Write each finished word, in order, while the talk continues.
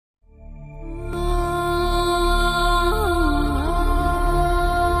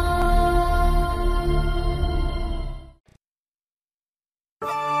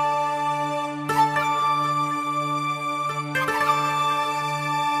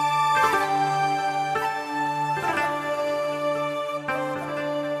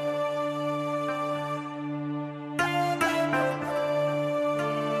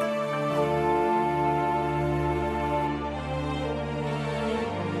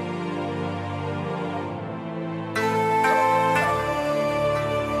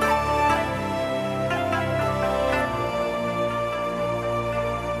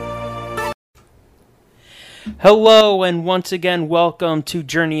Hello, and once again, welcome to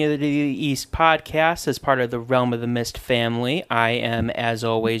Journey of the East podcast as part of the Realm of the Mist family. I am, as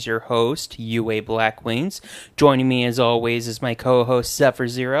always, your host, UA Blackwings. Joining me, as always, is my co-host, Zephyr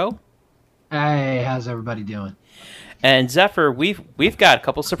Zero. Hey, how's everybody doing? And Zephyr, we've got a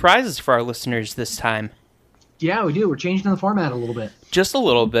couple surprises for our listeners this time. Yeah, we do. We're changing the format a little bit. Just a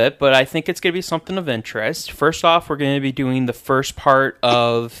little bit, but I think it's going to be something of interest. First off, we're going to be doing the first part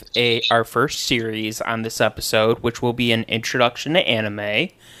of our first series on this episode, which will be an introduction to anime.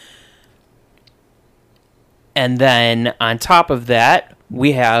 And then, on top of that,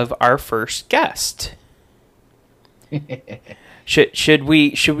 we have our first guest. Should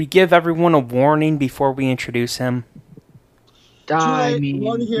we give everyone a warning before we introduce him? I mean,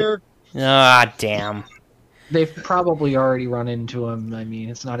 one here. Ah, damn. They've probably already run into him. I mean,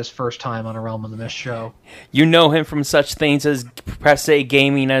 it's not his first time on a Realm of the Mist show. You know him from such things as Press A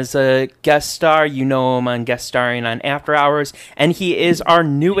Gaming as a guest star. You know him on guest starring on After Hours. And he is our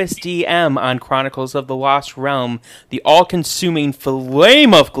newest DM on Chronicles of the Lost Realm, the all-consuming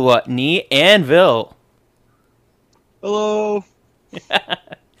flame of gluttony, Anvil. Hello. Kind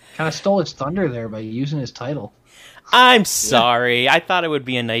of stole his thunder there by using his title. I'm sorry. I thought it would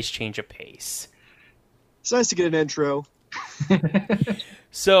be a nice change of pace. It's nice to get an intro.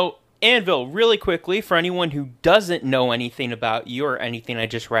 So, Anvil, really quickly, for anyone who doesn't know anything about you or anything I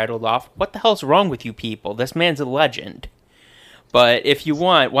just rattled off, what the hell's wrong with you people? This man's a legend. But if you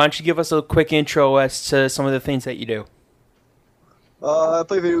want, why don't you give us a quick intro as to some of the things that you do? I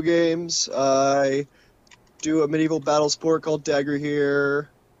play video games. I do a medieval battle sport called Dagger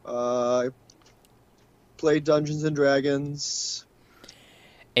here. I play Dungeons and Dragons.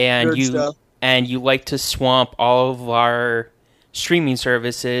 And Nerd stuff. you like to swamp all of our streaming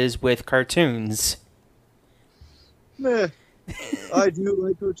services with cartoons. Meh. I do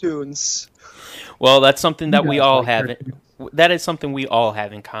like cartoons. Well, that's something that we guys all like have. cartoons. That is something we all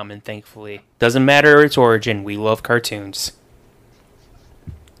have in common, thankfully. Doesn't matter its origin, we love cartoons.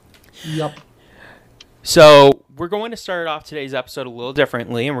 Yup. So, we're going to start off today's episode a little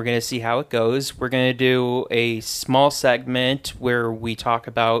differently, and we're going to see how it goes. We're going to do a small segment where we talk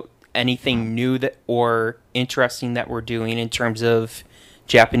about anything new that or interesting that we're doing in terms of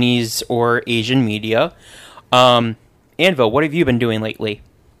Japanese or Asian media. Anvil, what have you been doing lately?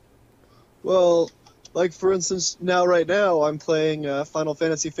 Well, like for instance, right now, I'm playing Final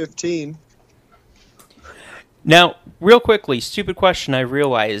Fantasy 15. Now, real quickly, stupid question I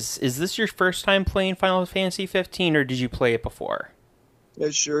realize. Is this your first time playing Final Fantasy 15, or did you play it before?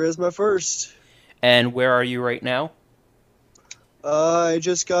 It sure is my first. And where are you right now? I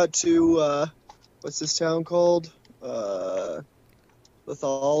just got to, what's this town called? Lethalin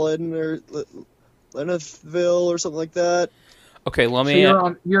or Lenithville or something like that. Okay, let So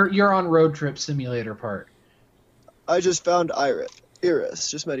me... you're on Road Trip Simulator part. I just found Iris.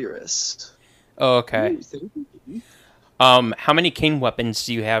 Just met Iris. Oh, okay. How many king weapons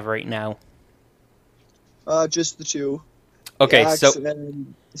do you have right now? Just the two. Okay, the axe so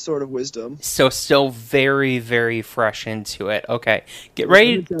and Sword of Wisdom. still very, very fresh into it. Okay, get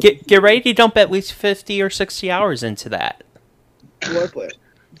ready to dump at least 50 or 60 hours into that. Well, I play it.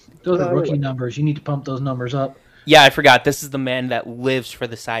 Those are Oh, rookie wait. numbers. You need to pump those numbers up. Yeah, I forgot. This is the man that lives for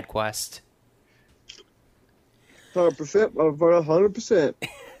the side quest. 100%. 100%.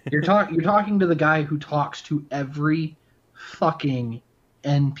 You're talking to the guy who talks to every fucking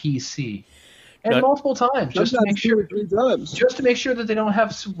NPC. And No- multiple times, just to Sometimes make sure 2 or 3 times. that they don't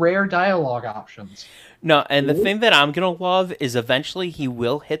have some rare dialogue options. No, and the Mhm. thing that I'm gonna love is eventually he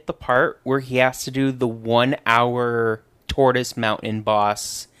will hit the part where he has to do the 1 hour Tortoise Mountain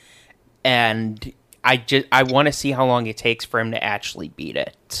boss, and I want to see how long it takes for him to actually beat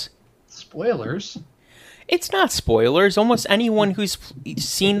it. Spoilers. It's not spoilers. Almost anyone who's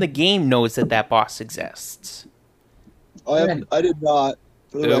seen the game knows that boss exists. I did not,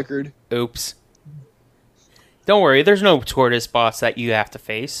 for the Oop. record. Oops. Don't worry, there's no tortoise boss that you have to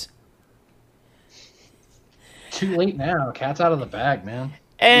face. Too late now. Cat's out of the bag, man.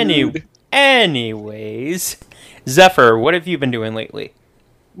 Dude. Anyways, Zephyr, what have you been doing lately?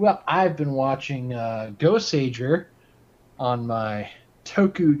 Well, I've been watching Ghost Sager on my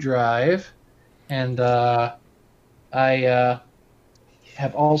Toku Drive, and I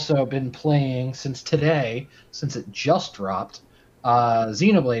have also been playing since today, since it just dropped,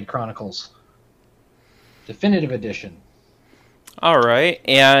 Xenoblade Chronicles Definitive Edition. All right,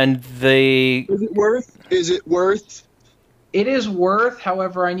 and the Is it worth? Is it worth? It is worth,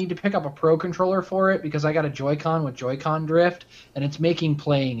 however, I need to pick up a Pro Controller for it because I got a Joy-Con with Joy-Con drift, and it's making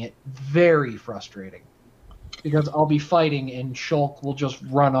playing it very frustrating. Because I'll be fighting and Shulk will just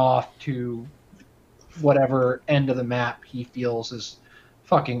run off to whatever end of the map he feels is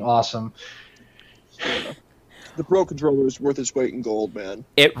fucking awesome. The Pro Controller is worth its weight in gold, man.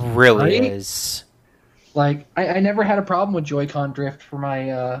 It really Right? is. Like, I never had a problem with Joy-Con drift for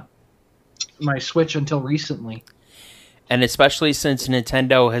my my Switch until recently. And especially since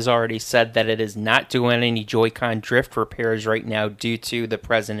Nintendo has already said that it is not doing any Joy-Con drift repairs right now due to the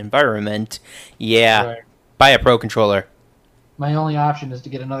present environment. Yeah, Right. buy a Pro Controller. My only option is to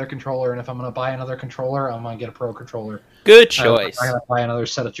get another controller, and if I'm going to buy another controller, I'm going to get a Pro Controller. Good choice. I gotta buy another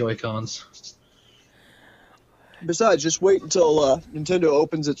set of Joy-Cons. Besides, just wait until Nintendo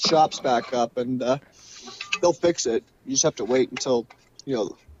opens its shops back up, and they'll fix it. You just have to wait until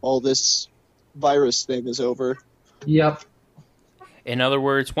all this virus thing is over. Yep. In other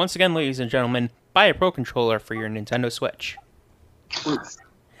words, once again, ladies and gentlemen, buy a Pro Controller for your Nintendo Switch.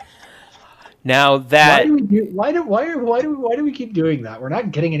 Now that Why do we keep doing that? We're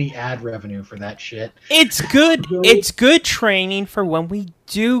not getting any ad revenue for that shit. it's good training for when we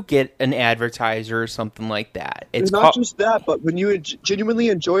do get an advertiser or something like that. It's not just that, but when you genuinely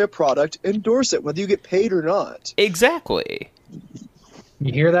enjoy a product, endorse it, whether you get paid or not. Exactly.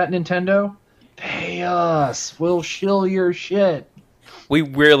 You hear that, Nintendo? Pay us. We'll shill your shit. We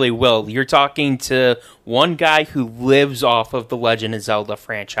really will. You're talking to one guy who lives off of the Legend of Zelda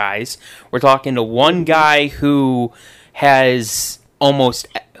franchise. We're talking to one guy who has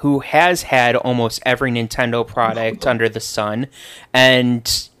had almost every Nintendo product under the sun,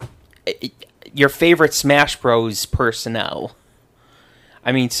 and your favorite Smash Bros. Personnel.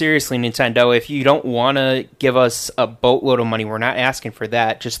 I mean, seriously, Nintendo, if you don't want to give us a boatload of money, we're not asking for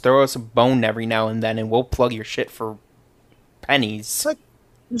that. Just throw us a bone every now and then, and we'll plug your shit for pennies.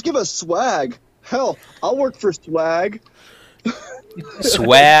 Just give us swag. Hell, I'll work for swag.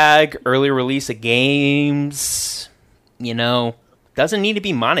 Swag, early release of games, doesn't need to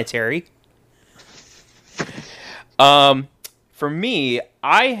be monetary. For me,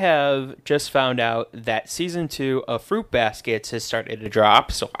 I have just found out that Season 2 of Fruit Baskets has started to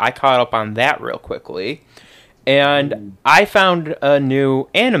drop, so I caught up on that real quickly. And I found a new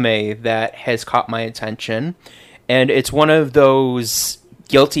anime that has caught my attention, and it's one of those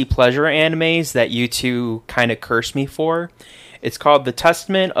guilty pleasure animes that you two kind of curse me for. It's called The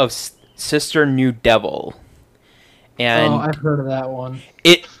Testament of Sister New Devil. And I've heard of that one.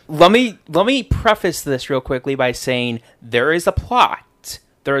 Let me preface this real quickly by saying there is a plot.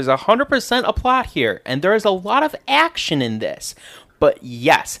 There is 100% a plot here, and there is a lot of action in this. But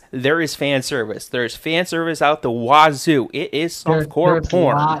yes, there is fan service. There's fan service out the wazoo. It is softcore There's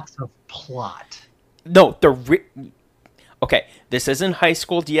porn. lots of plot. No, okay, this isn't High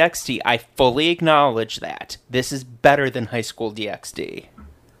School DxD. I fully acknowledge that. This is better than High School DxD.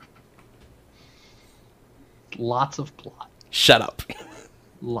 Lots of plot. Shut up.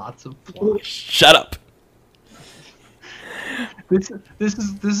 Lots of plot. Shut up. This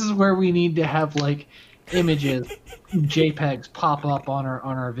is where we need to have like images, JPEGs pop up on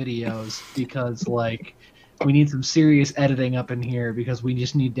our videos, because like we need some serious editing up in here, because we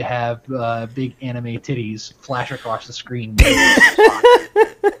just need to have big anime titties flash across the screen.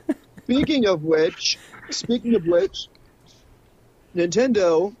 Speaking of which,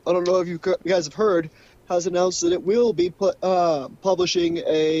 Nintendo, I don't know if you guys have heard, has announced that it will be publishing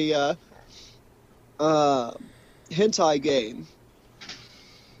a hentai game.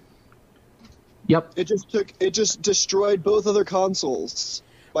 Yep. It just destroyed both other consoles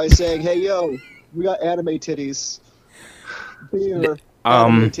by saying, "Hey, yo, we got anime titties. Here,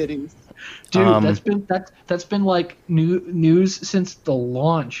 anime titties." Dude, that's been like news since the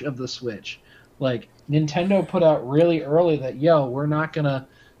launch of the Switch. Like, Nintendo put out really early that, we're not gonna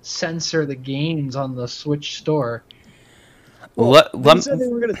censor the games on the Switch store. Well, they said they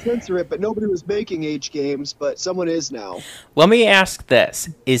were going to censor it, but nobody was making H games, but someone is now. Let me ask this.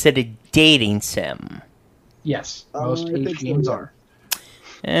 Is it a dating sim? Yes, most I think H so, games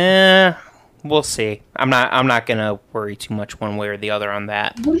yeah. are. We'll see. I'm not gonna worry too much one way or the other on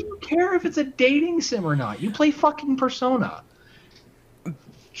that. What do you care if it's a dating sim or not? You play fucking Persona.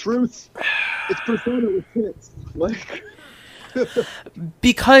 Truth. It's Persona with tits. Like...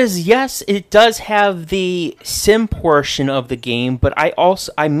 Because yes, it does have the sim portion of the game, but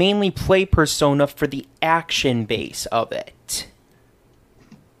I mainly play Persona for the action base of it.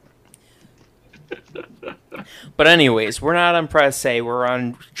 But anyways, we're not on Press A, we're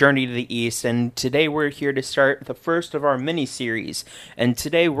on Journey to the East, and today we're here to start the first of our mini-series. And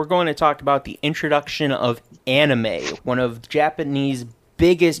today we're going to talk about the introduction of anime, one of Japanese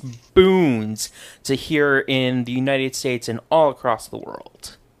biggest boons to hear in the United States and all across the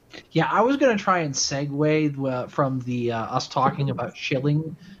world. Yeah, I was gonna try and segue from the us talking about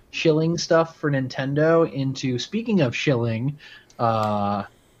shilling shilling stuff for Nintendo into, speaking of shilling,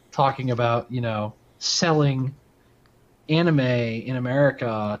 talking about, selling anime in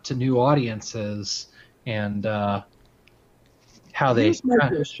America to new audiences and how they Here's my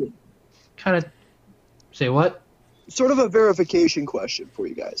question. kind of say what? Sort of a verification question for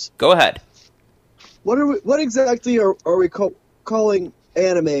you guys. Go ahead. What exactly are we calling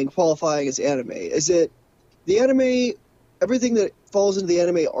anime and qualifying as anime? Is it the anime, everything that falls into the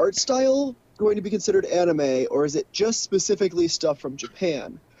anime art style going to be considered anime, or is it just specifically stuff from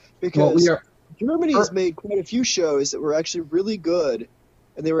Japan? Because Germany has made quite a few shows that were actually really good,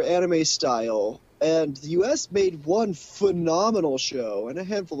 and they were anime style, and the US made one phenomenal show and a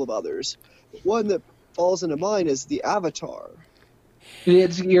handful of others. One that falls into mind is the Avatar.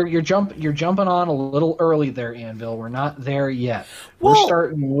 You're jumping on a little early there, Anvil. We're not there yet. Well,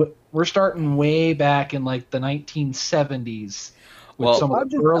 We're starting way back in like the 1970s with Well, some of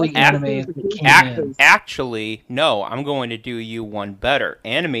the early animes that came in. Actually, no, I'm going to do you one better.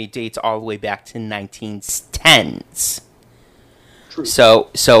 Anime dates all the way back to 1910s. True.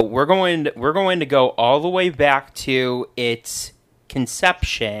 So we're going to go all the way back to its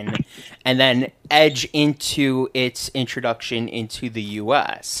conception and then edge into its introduction into the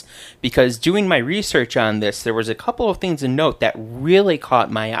US. Because doing my research on this, there was a couple of things to note that really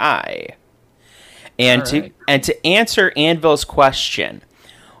caught my eye. And to answer Anvil's question,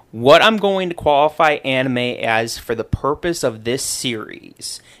 what I'm going to qualify anime as for the purpose of this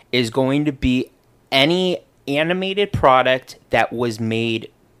series is going to be any animated product that was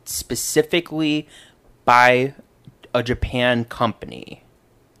made specifically by a Japan company,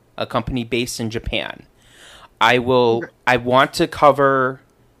 a company based in Japan. I want to cover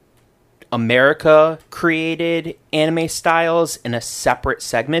America created anime styles in a separate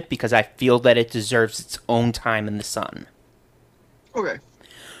segment because I feel that it deserves its own time in the sun. Okay.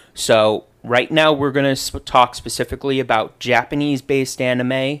 So right now we're going to talk specifically about Japanese based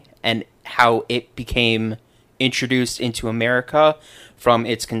anime and how it became introduced into America from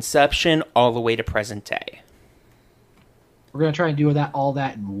its conception all the way to present day. We're going to try and do all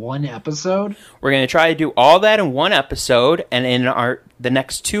that in one episode. We're going to try to do all that in one episode, and in the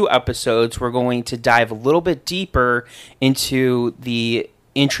next 2 episodes, we're going to dive a little bit deeper into the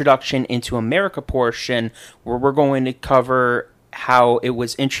introduction into America portion, where we're going to cover how it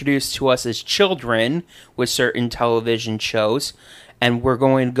was introduced to us as children with certain television shows, and we're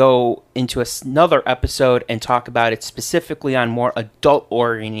going to go into another episode and talk about it specifically on more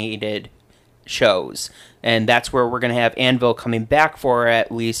adult-oriented shows. And that's where we're going to have Anvil coming back for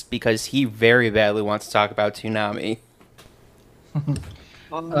at least because he very badly wants to talk about Toonami.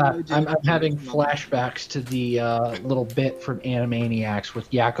 I'm having flashbacks to the little bit from Animaniacs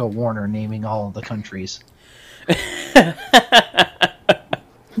with Yakko Warner naming all of the countries. I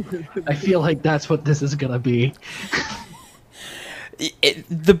feel like that's what this is going to be.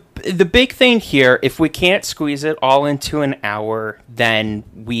 The big thing here, if we can't squeeze it all into an hour, then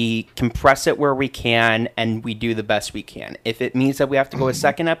we compress it where we can and we do the best we can. If it means that we have to go a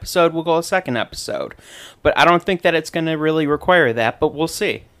second episode, we'll go a second episode. But I don't think that it's going to really require that, but we'll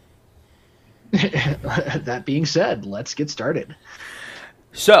see. That being said, let's get started.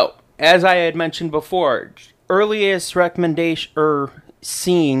 So, as I had mentioned before, earliest recommendation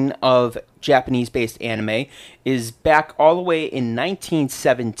scene of Japanese-based anime is back all the way in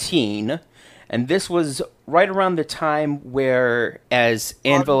 1917, and this was right around the time where, as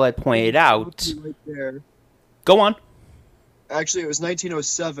Anvil had pointed out... Right there. Go on. Actually, it was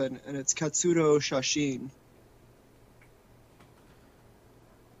 1907, and it's Katsuro Shashin.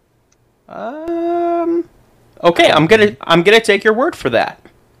 Okay, I'm gonna take your word for that.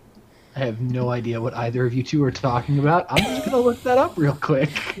 I have no idea what either of you two are talking about. I'm just going to look that up real quick.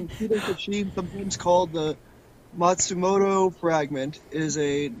 Katsuro Shashin, sometimes called the Matsumoto Fragment, is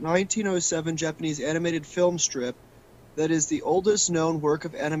a 1907 Japanese animated film strip that is the oldest known work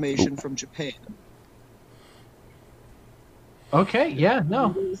of animation from Japan. Okay, yeah,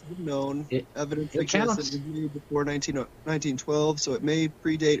 no. Known evidence it suggests counts. it was made before 1912, so it may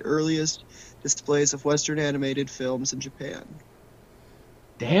predate earliest displays of Western animated films in Japan.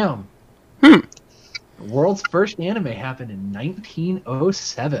 Damn. The world's first anime happened in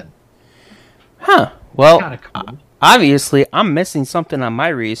 1907. Huh. Well, Kind of cool. obviously, I'm missing something on my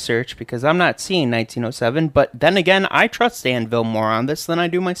research because I'm not seeing 1907, but then again, I trust Anvil more on this than I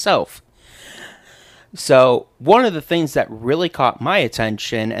do myself. So, one of the things that really caught my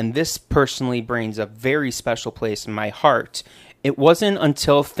attention, and this personally brings a very special place in my heart, it wasn't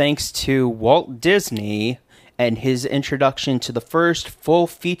until thanks to Walt Disney and his introduction to the first full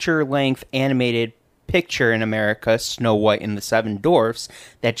feature-length animated picture in America, Snow White and the Seven Dwarfs,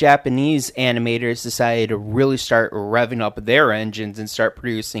 that Japanese animators decided to really start revving up their engines and start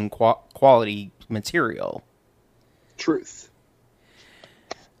producing quality material. Truth.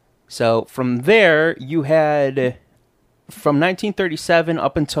 So from there, you had, from 1937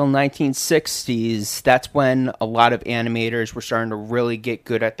 up until 1960s, that's when a lot of animators were starting to really get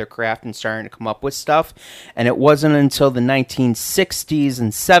good at their craft and starting to come up with stuff. And it wasn't until the 1960s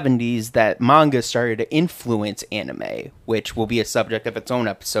and 70s that manga started to influence anime, which will be a subject of its own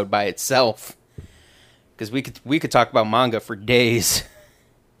episode by itself. Because we could talk about manga for days.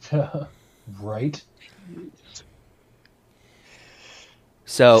 Right.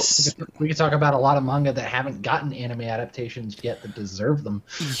 So we could talk about a lot of manga that haven't gotten anime adaptations yet that deserve them.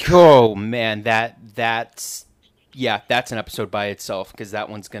 oh man, that's an episode by itself, because that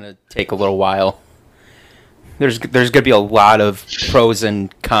one's gonna take a little while. There's gonna be a lot of pros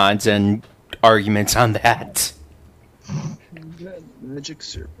and cons and arguments on that. Magic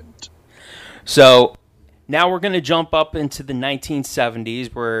Serpent. So now we're going to jump up into the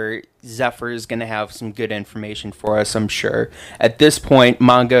 1970s, where Zephyr is going to have some good information for us, I'm sure. At this point,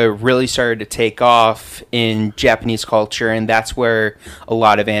 manga really started to take off in Japanese culture, and that's where a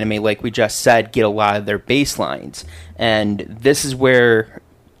lot of anime, like we just said, get a lot of their baselines. And this is where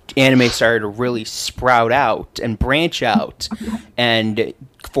anime started to really sprout out and branch out and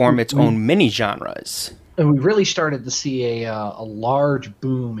form its own mini-genres. And we really started to see a large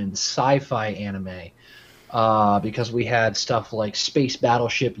boom in sci-fi anime. Because we had stuff like Space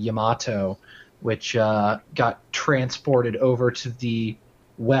Battleship Yamato, which got transported over to the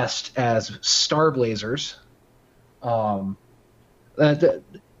West as Star Blazers. There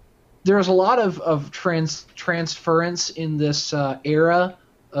was a lot of transference in this era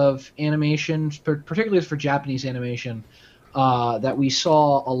of animation, particularly for Japanese animation, that we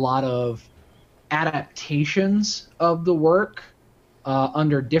saw a lot of adaptations of the work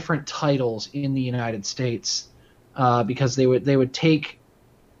under different titles in the United States, because they would take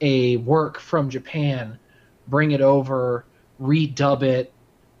a work from Japan, bring it over, redub it,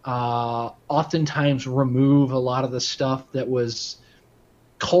 oftentimes remove a lot of the stuff that was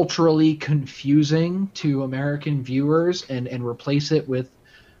culturally confusing to American viewers, and replace it with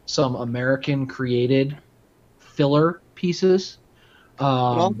some American created filler pieces.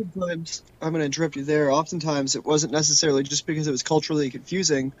 Oftentimes, I'm going to interrupt you there. Oftentimes, it wasn't necessarily just because it was culturally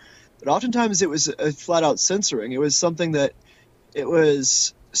confusing, but oftentimes it was a flat-out censoring. It was something that it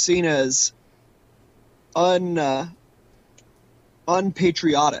was seen as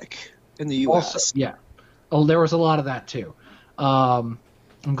unpatriotic in the U.S. Also, yeah. Oh, there was a lot of that too. I'm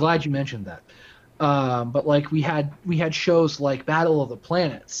glad you mentioned that. But like we had shows like Battle of the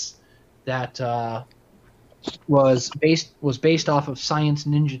Planets that was based off of Science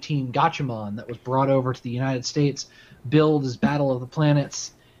Ninja Team Gatchaman, that was brought over to the United States, billed as Battle of the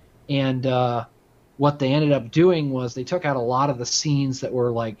Planets, and what they ended up doing was they took out a lot of the scenes that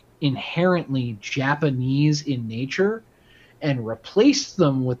were like inherently Japanese in nature and replaced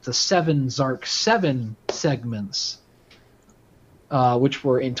them with the 7 Zark 7 segments, which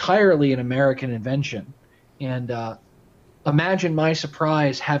were entirely an American invention. And imagine my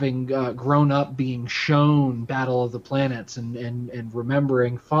surprise having grown up being shown Battle of the Planets and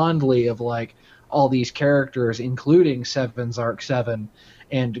remembering fondly of like all these characters, including 7 Zark 7,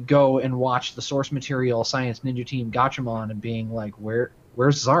 and go and watch the source material Science Ninja Team Gatchaman and being like,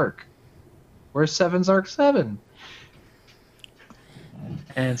 where's Zark? Where's 7 Zark 7?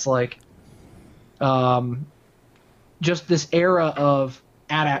 And it's like just this era of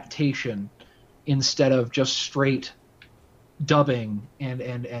adaptation instead of just straight dubbing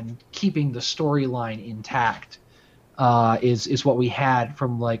and keeping the storyline intact is what we had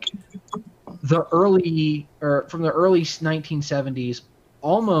from like the early 1970s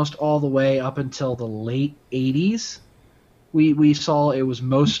almost all the way up until the late 80s. We saw it was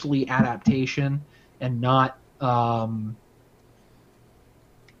mostly adaptation and not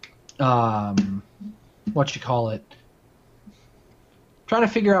what you call it. Trying to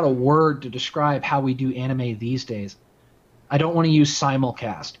figure out a word to describe how we do anime these days. I don't want to use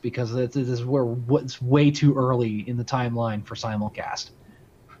simulcast because this is where it's way too early in the timeline for simulcast.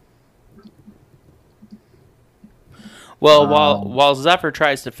 Well, while Zephyr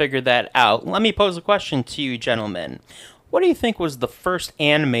tries to figure that out, let me pose a question to you, gentlemen. What do you think was the first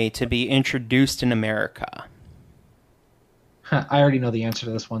anime to be introduced in America? I already know the answer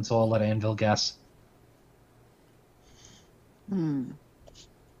to this one, so I'll let Anvil guess. I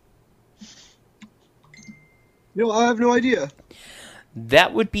have no idea.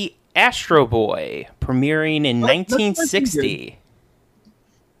 That would be Astro Boy, premiering in 1960.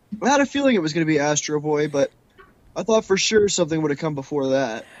 I had a feeling it was going to be Astro Boy, but I thought for sure something would have come before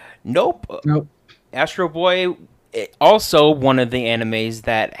that. Nope. Nope. Astro Boy, also one of the animes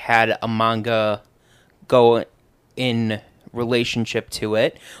that had a manga go in relationship to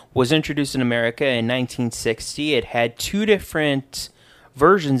it, was introduced in America in 1960. It had two different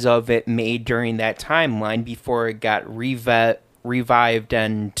versions of it made during that timeline before it got revived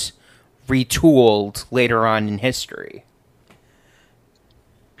and retooled later on in history.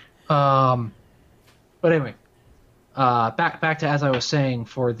 But anyway, back to, as I was saying,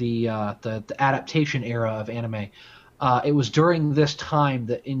 for the adaptation era of anime. It was during this time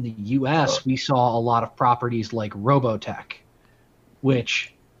that in the U.S. we saw a lot of properties like Robotech,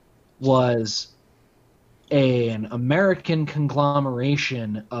 which was an American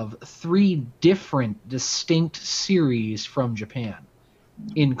conglomeration of 3 different distinct series from Japan,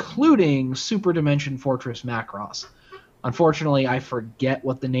 including Super Dimension Fortress Macross. Unfortunately, I forget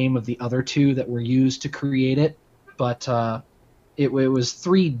what the name of the other 2 that were used to create it, but it was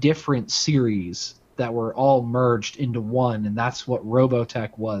 3 different series that were all merged into one, and that's what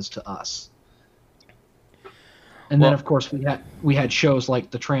Robotech was to us. And then, of course, we had shows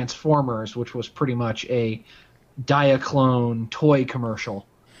like the Transformers, which was pretty much a Diaclone toy commercial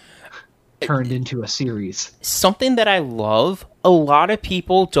turned into a series. Something that I love, a lot of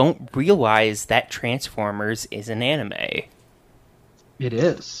people don't realize that Transformers is an anime. It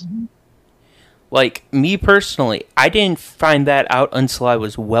is. Like, me personally, I didn't find that out until I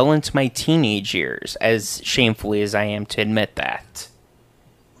was well into my teenage years, as shamefully as I am to admit that.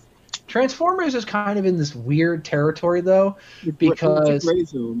 Transformers is kind of in this weird territory, though, because it's a gray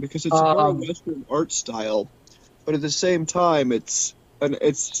zone, because it's a very Western art style, but at the same time, it's an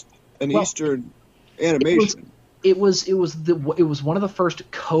Eastern animation. It was one of the first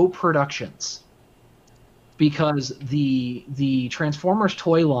co-productions, because the Transformers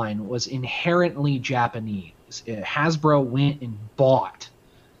toy line was inherently Japanese. Hasbro went and bought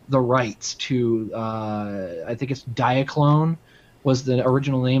the rights to I think it's Diaclone was the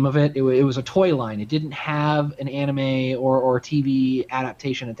original name of it. It was a toy line. It didn't have an anime or TV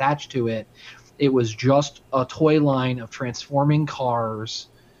adaptation attached to it. It was just a toy line of transforming cars,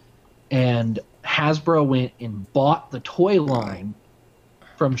 and Hasbro went and bought the toy line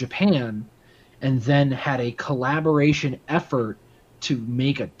from Japan and then had a collaboration effort to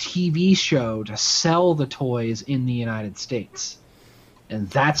make a TV show to sell the toys in the United States. And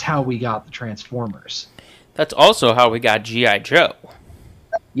that's how we got the Transformers. That's also how we got G.I. Joe.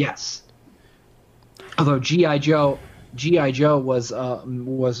 Yes. Although G.I. Joe was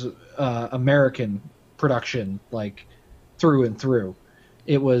American production, like, through and through.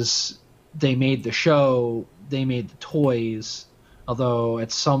 It was, they made the show, they made the toys, although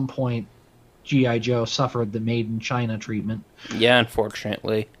at some point G.I. Joe suffered the made in China treatment. Yeah,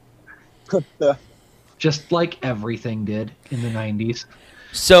 unfortunately. Just like everything did in the 90s.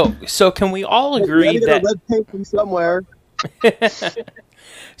 So can we all agree that red paint from somewhere?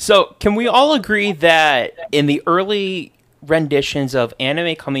 So can we all agree that in the early renditions of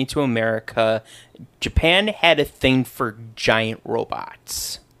anime coming to America, Japan had a thing for giant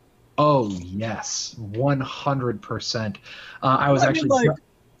robots? Oh yes, 100%. I was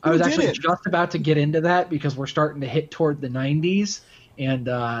actually just about to get into that because we're starting to hit toward the 90s, and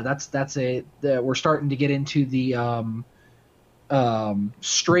we're starting to get into the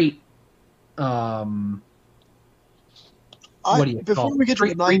straight. Before we get to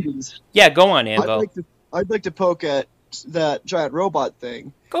the 90s, yeah, go on, Anvil. I'd like to poke at that giant robot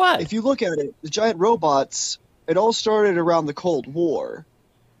thing. Go on. If you look at it, the giant robots, it all started around the Cold War,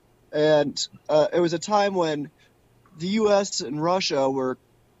 and it was a time when the U.S. and Russia were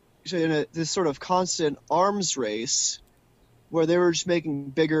in this sort of constant arms race, where they were just making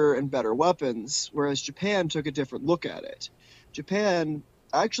bigger and better weapons, whereas Japan took a different look at it. Japan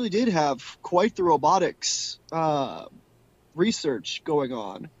actually did have quite the robotics research going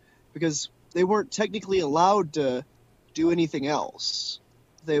on, because they weren't technically allowed to do anything else.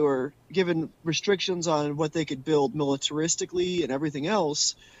 They were given restrictions on what they could build militaristically and everything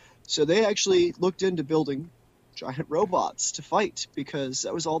else, so they actually looked into building giant robots to fight, because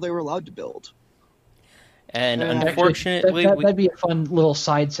that was all they were allowed to build. And unfortunately, that'd be a fun little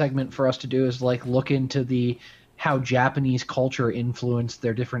side segment for us to do, is like look into how Japanese culture influenced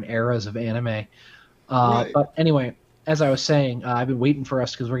their different eras of anime. Right. But anyway, as I was saying, I've been waiting for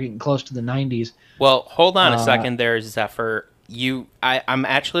us because we're getting close to the 90s. Well, hold on a second there, Zephyr. I'm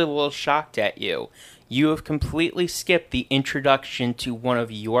actually a little shocked at you. You have completely skipped the introduction to one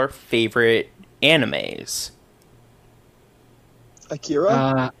of your favorite animes.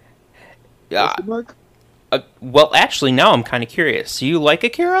 Akira? Yeah. Well, actually, now I'm kind of curious. Do you like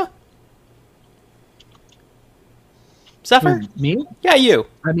Akira? Zephyr? Me? Yeah, you.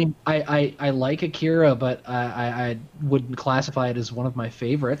 I mean, I like Akira, but I wouldn't classify it as one of my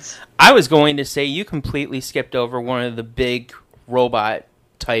favorites. I was going to say you completely skipped over one of the big robot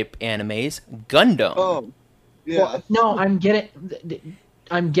type animes, Gundam. Oh, yeah. Well, no, I'm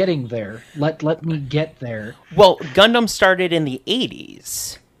getting there. Let me get there. Well, Gundam started in the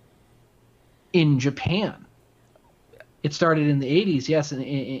 80s. In Japan. It started in the 80s, yes,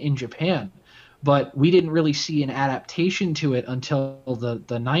 in Japan. But we didn't really see an adaptation to it until the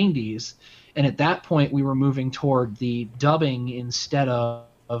 90s. And at that point, we were moving toward the dubbing instead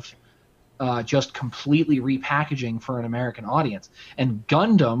of just completely repackaging for an American audience. And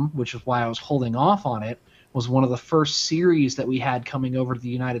Gundam, which is why I was holding off on it, was one of the first series that we had coming over to the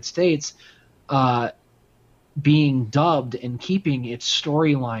United States being dubbed and keeping its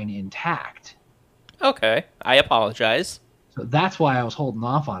storyline intact. Okay, I apologize. So that's why I was holding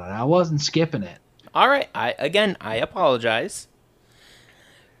off on it. I wasn't skipping it. All right, I apologize.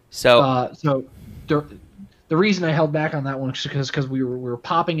 So, So the reason I held back on that one is because we were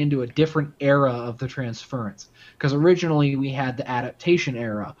popping into a different era of the transference. Because originally we had the adaptation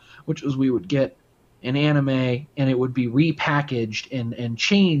era, which was we would get an anime and it would be repackaged and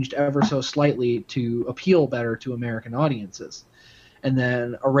changed ever so slightly to appeal better to American audiences. And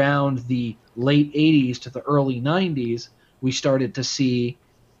then around the late 80s to the early 90s, we started to see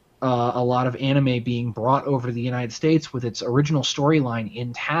a lot of anime being brought over to the United States with its original storyline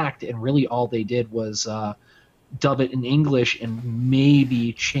intact, and really all they did was dub it in English and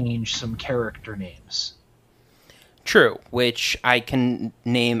maybe change some character names. true, which I can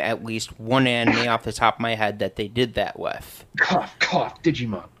name at least one anime off the top of my head that they did that with. Cough, cough,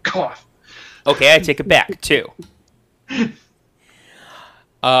 Digimon, cough. Okay, I take it back, too.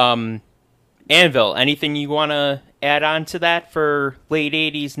 Anvil, anything you want to add on to that for late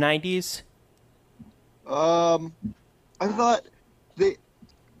 80s, 90s? I thought the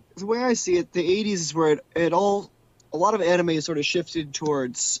way I see it, the 80s is where a lot of anime sort of shifted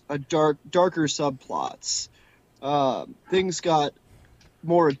towards a darker subplots. Things got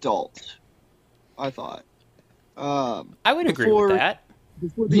more adult, I thought. I would agree with that.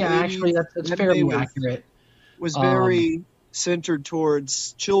 Before the 80s, Actually, that's fairly accurate. Was very centered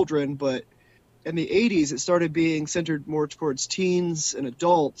towards children, but in the 80s it started being centered more towards teens and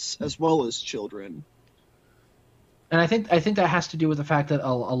adults as well as children. And I think that has to do with the fact that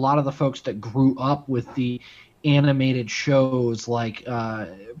a lot of the folks that grew up with the animated shows, like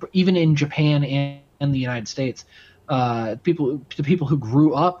even in Japan and the United States, the people who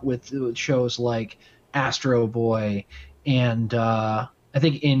grew up with shows like Astro Boy, and I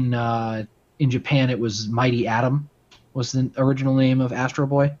think in Japan it was Mighty Atom was the original name of Astro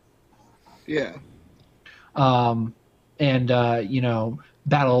Boy. Yeah. Battle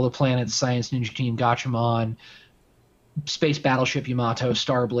of the Planets, Science Ninja Team, Gatchaman, Space Battleship Yamato,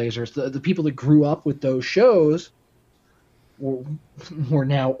 Star Blazers. The people that grew up with those shows were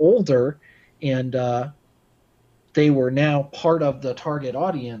now older, and they were now part of the target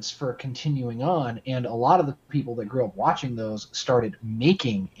audience for continuing on. And a lot of the people that grew up watching those started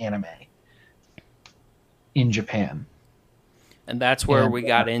making anime in Japan. And that's where we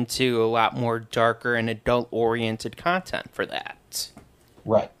got into a lot more darker and adult-oriented content for that.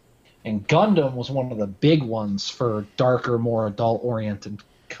 Right. And Gundam was one of the big ones for darker, more adult-oriented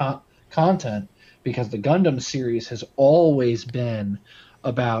content, because the Gundam series has always been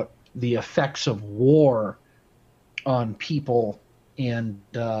about the effects of war on people and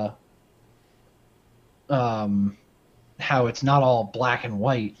how it's not all black and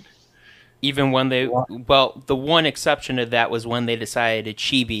white. Even when the one exception to that was when they decided to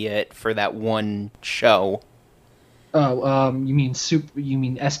chibi it for that one show. Oh, you mean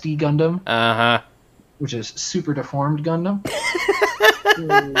SD Gundam? Uh-huh. Which is Super Deformed Gundam?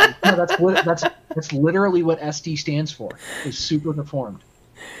 No, that's literally what SD stands for. Is Super Deformed.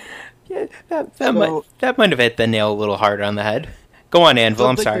 Yeah, that might have hit the nail a little hard on the head. Go on, Anvil.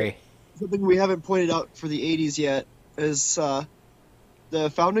 I'm sorry. Something we haven't pointed out for the 80s yet is the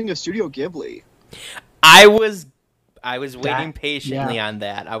founding of Studio Ghibli. I was waiting patiently on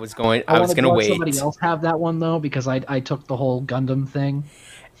that. I was going to wait. Somebody else have that one though, because I took the whole Gundam thing.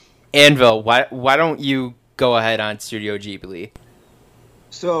 Anvil, why don't you go ahead on Studio Ghibli?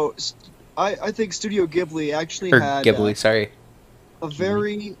 So, I think Studio Ghibli actually had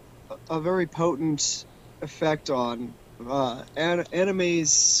a very potent effect on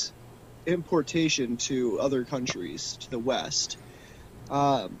anime's importation to other countries, to the West.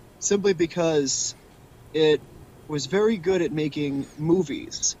 Simply because it was very good at making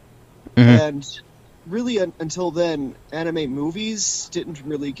movies. Mm-hmm. And really until then, anime movies didn't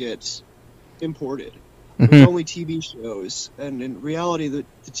really get imported. It was only TV shows, and in reality, the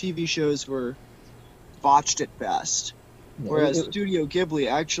TV shows were botched at best. Whereas Studio Ghibli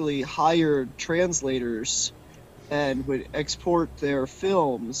actually hired translators and would export their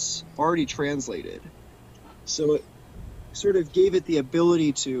films already translated. So it sort of gave it the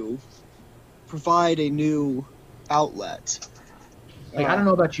ability to provide a new outlet. Like, I don't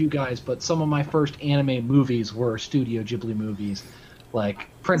know about you guys, but some of my first anime movies were Studio Ghibli movies, like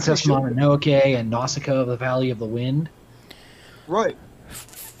Princess Mononoke and Nausicaa of the Valley of the Wind. Right.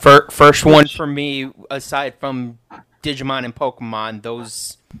 First one for me, aside from Digimon and Pokemon,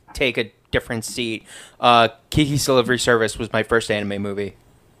 those take a different seat. Kiki's Delivery Service was my first anime movie.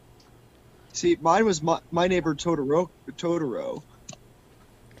 See, mine was My Neighbor Totoro.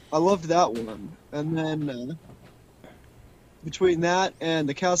 I loved that one. And then between that and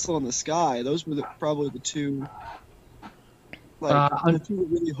The Castle in the Sky, those were probably the two, the two that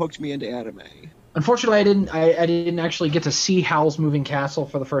really hooked me into anime. Unfortunately, I didn't actually get to see Howl's Moving Castle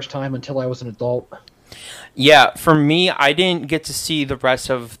for the first time until I was an adult. Yeah, for me, I didn't get to see the rest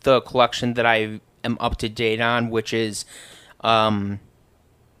of the collection that I am up to date on, which is Howl's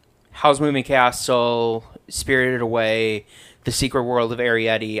Moving Castle, Spirited Away, The Secret World of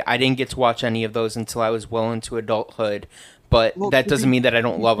Arrietty. I didn't get to watch any of those until I was well into adulthood, but that doesn't mean that I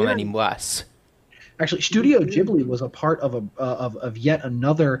don't love them any less. Actually, Studio Ghibli was a part of yet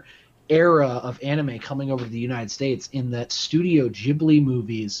another era of anime coming over to the United States, in that Studio Ghibli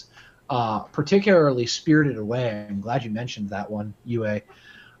movies, particularly Spirited Away, I'm glad you mentioned that one, Yue,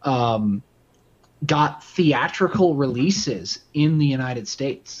 got theatrical releases in the United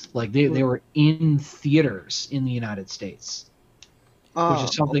States. Like, they were in theaters in the United States, which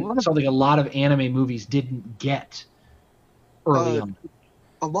is something a lot of anime movies didn't get early on.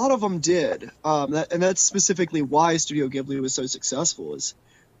 A lot of them did, and that's specifically why Studio Ghibli was so successful.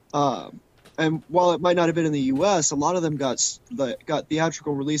 And while it might not have been in the U.S., a lot of them got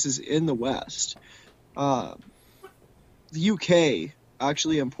theatrical releases in the West. The UK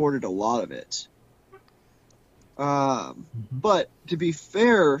actually imported a lot of it. But to be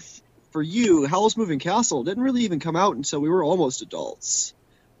fair, for you, Howl's Moving Castle didn't really even come out until we were almost adults.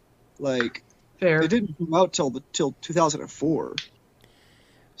 Like, Fair. it didn't come out till 2004.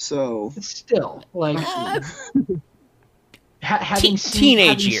 So Still, like,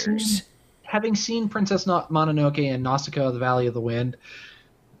 teenage years. Having seen Princess Mononoke and Nausicaa of the Valley of the Wind,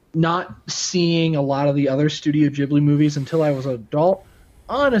 not seeing a lot of the other Studio Ghibli movies until I was an adult,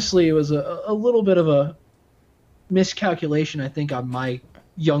 honestly, it was a little bit of a miscalculation, I think, on my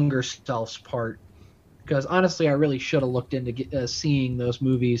younger self's part. Because honestly, I really should have looked into seeing those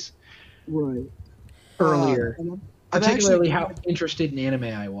movies earlier. Particularly how interested in anime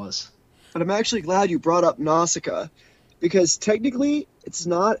I was. But I'm actually glad you brought up Nausicaa, because technically it's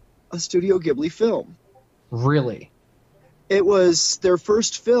not a Studio Ghibli film. Really? It was their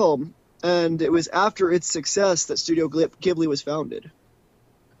first film, and it was after its success that Studio Ghibli was founded.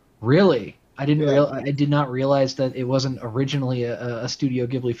 Really? I did not realize that it wasn't originally a Studio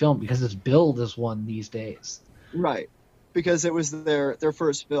Ghibli film, because it's billed as one these days. Right. Because it was their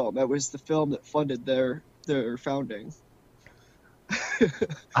first film. That was the film that funded their founding.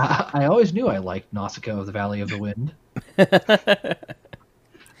 I always knew I liked Nausicaa of the Valley of the Wind.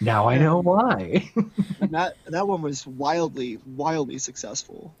 Now I know why. And that one was wildly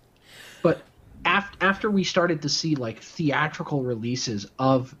successful. But after we started to see, like, theatrical releases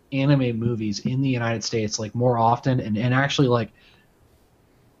of anime movies in the United States, like, more often, and actually, like,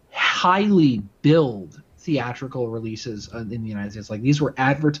 highly billed theatrical releases in the United States, like, these were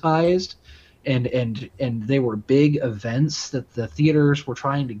advertised, and they were big events that the theaters were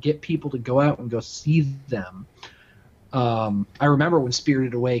trying to get people to go out and go see them. I remember when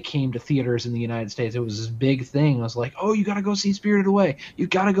Spirited Away came to theaters in the United States, it was this big thing. I was like, oh, you gotta go see Spirited Away. You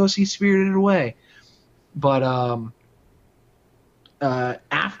gotta go see Spirited Away. But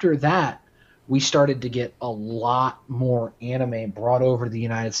after that, we started to get a lot more anime brought over to the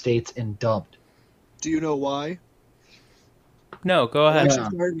United States and dubbed. Do you know why? No, go ahead. It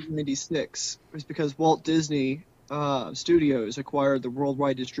actually started in 96. It was because Walt Disney Studios acquired the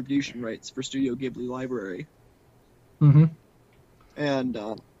worldwide distribution rights for Studio Ghibli Library. Mm-hmm.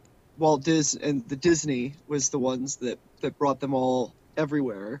 And Walt Disney and the Disney was the ones that brought them all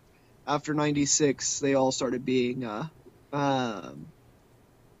everywhere. After 96, they all started being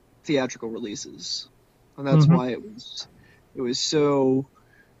theatrical releases, and that's why it was so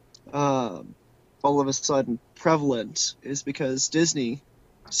all of a sudden prevalent, is because Disney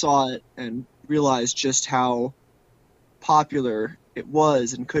saw it and realized just how popular it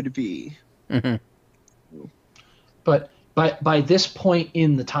was and could be. Mm-hmm. But by this point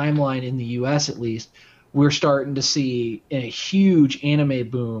in the timeline in the U.S. at least, we're starting to see a huge anime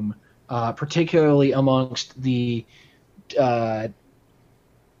boom, particularly amongst the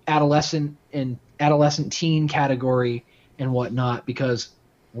adolescent teen category and whatnot, because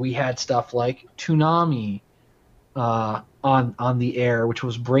we had stuff like Toonami on the air, which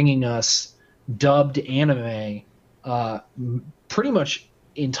was bringing us dubbed anime, pretty much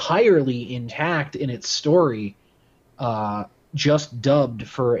entirely intact in its story, just dubbed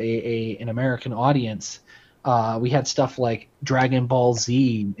for an American audience. We had stuff like Dragon Ball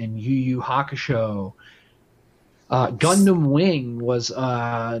Z and Yu Yu Hakusho. Gundam Wing was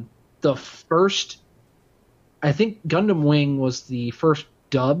the first. I think Gundam Wing was the first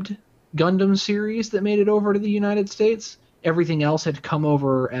dubbed Gundam series that made it over to the United States. Everything else had come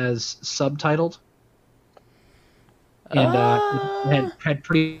over as subtitled, and had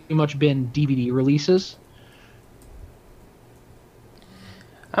pretty much been DVD releases.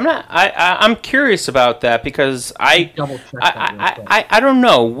 I'm curious about that because I don't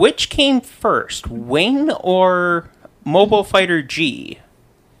know which came first, Wing or Mobile Fighter G.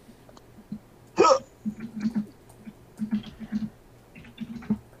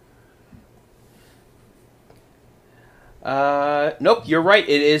 Nope, you're right.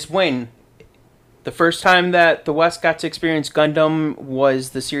 It is Wing. The first time that the West got to experience Gundam was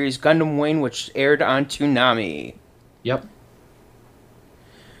the series Gundam Wing, which aired on Toonami. Yep.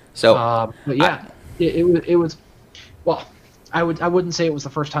 So, but yeah, it was. Well, I wouldn't say it was the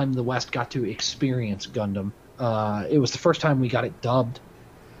first time the West got to experience Gundam. It was the first time we got it dubbed.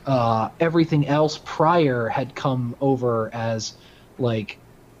 Everything else prior had come over as like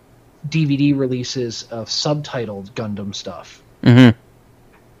DVD releases of subtitled Gundam stuff. Mm-hmm.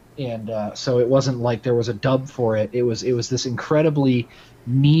 And so it wasn't like there was a dub for it. It was this incredibly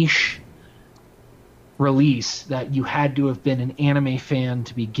niche release that you had to have been an anime fan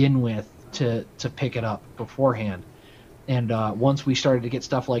to begin with to pick it up beforehand. And once we started to get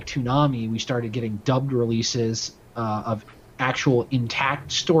stuff like Toonami, we started getting dubbed releases of actual intact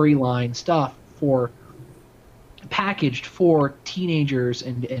storyline stuff packaged for teenagers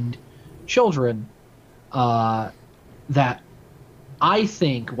and children, that I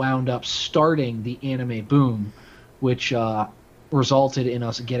think wound up starting the anime boom, which resulted in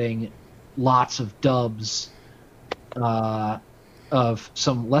us getting lots of dubs of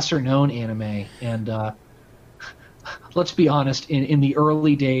some lesser-known anime. And let's be honest, in the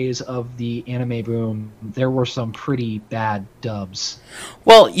early days of the anime boom, there were some pretty bad dubs.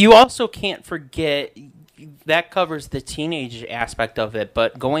 Well, you also can't forget that covers the teenage aspect of it,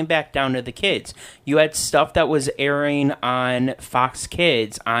 but going back down to the kids, you had stuff that was airing on Fox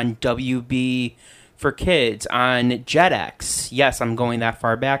Kids, on WB for Kids, on Jetix. Yes, I'm going that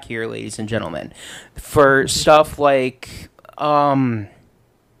far back here, ladies and gentlemen. For stuff like, God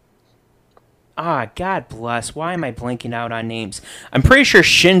bless, why am I blanking out on names? I'm pretty sure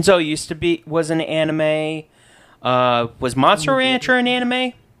Shinzo was an anime. Was Monster Rancher an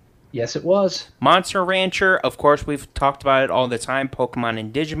anime? Yes, it was. Monster Rancher, of course, we've talked about it all the time. Pokemon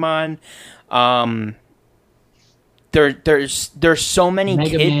and Digimon. There's so many.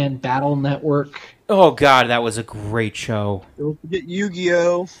 Mega Man Battle Network. Oh God, that was a great show. Don't forget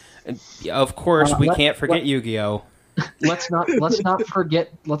Yu-Gi-Oh. Of course, we can't forget Yu-Gi-Oh. Let's not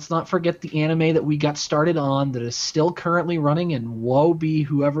forget the anime that we got started on that is still currently running, and woe be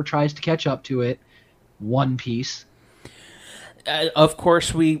whoever tries to catch up to it. One Piece. Of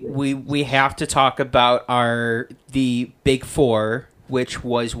course, we have to talk about the big four, which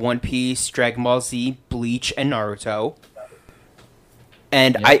was One Piece, Dragon Ball Z, Bleach, and Naruto.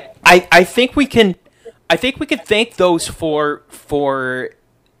 And yeah. I think we can thank those four for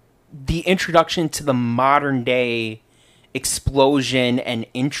the introduction to the modern day explosion and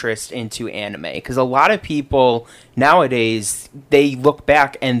interest into anime. Because a lot of people nowadays, they look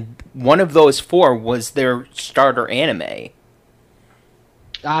back and one of those four was their starter anime.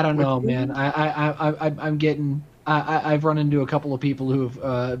 I don't know, man. I'm getting. I've run into a couple of people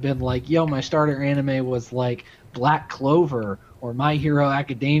who've been like, "Yo, my starter anime was like Black Clover or My Hero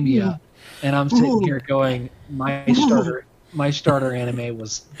Academia," and I'm sitting here going, "My starter anime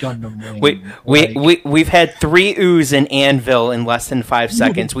was Gundam Wing." We've had 3 oohs and Anvil in less than 5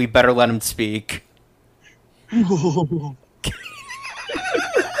 seconds. We better let him speak.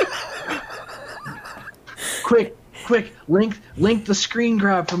 Quick, link the screen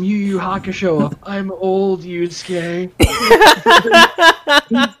grab from Yu Yu Hakusho. I'm old, Yusuke.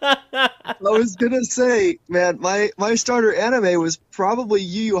 I was gonna say, man, my starter anime was probably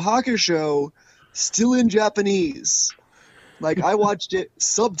Yu Yu Hakusho, still in Japanese. Like, I watched it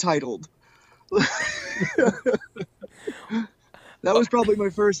subtitled. That was probably my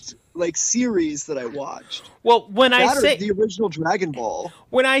first series that I watched. Well, when I That or say the original Dragon Ball.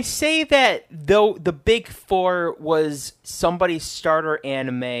 when I say that though the Big Four was somebody's starter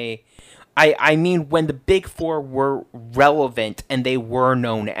anime, I mean when the Big Four were relevant and they were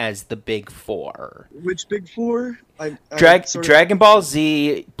known as the Big Four. Which Big Four? Dragon Ball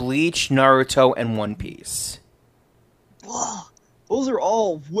Z, Bleach, Naruto, and One Piece. Ugh, those are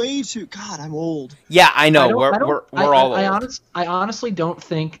all way too. God, I'm old. Yeah, I know. We're all old. I honestly don't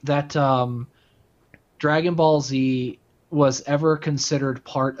think that Dragon Ball Z was ever considered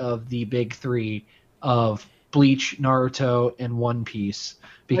part of the big three of Bleach, Naruto, and One Piece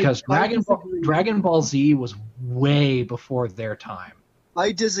because Dragon Ball Z was way before their time.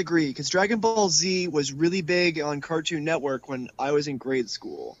 I disagree because Dragon Ball Z was really big on Cartoon Network when I was in grade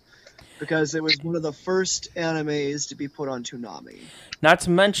school. Because it was one of the first animes to be put on Toonami. Not to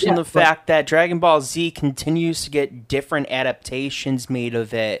mention the fact that Dragon Ball Z continues to get different adaptations made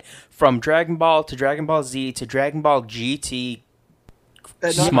of it, from Dragon Ball to Dragon Ball Z to Dragon Ball GT.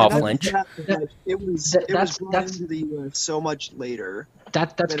 Small flinch. It was brought into the US so much later.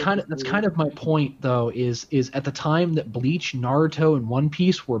 That's kind of my point though. Is at the time that Bleach, Naruto, and One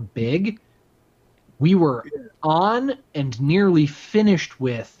Piece were big, we were on and nearly finished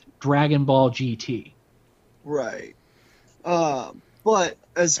with Dragon Ball GT. Right. But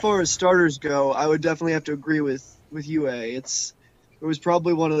as far as starters go, I would definitely have to agree with UA. It was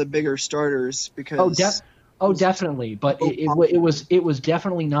probably one of the bigger starters because definitely. But it was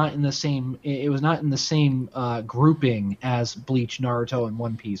definitely not in the same. It was not in the same grouping as Bleach, Naruto, and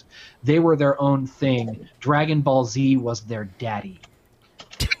One Piece. They were their own thing. Dragon Ball Z was their daddy.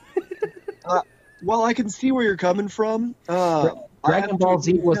 Well, I can see where you're coming from. Dragon Ball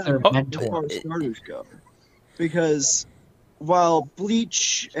Z was their mentor. As far as starters go. Because while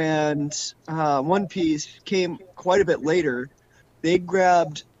Bleach and One Piece came quite a bit later, they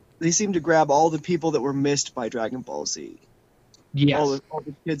seemed to grab all the people that were missed by Dragon Ball Z. Yes. All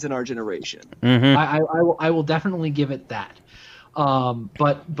the kids in our generation. Mm-hmm. I will definitely give it that.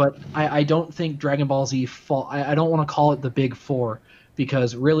 But I don't think Dragon Ball Z I don't want to call it the Big Four.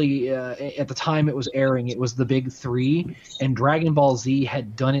 Because really, at the time it was airing, it was the big three, and Dragon Ball Z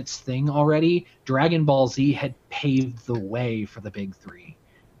had done its thing already. Dragon Ball Z had paved the way for the big three.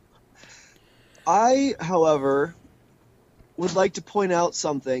 I, however, would like to point out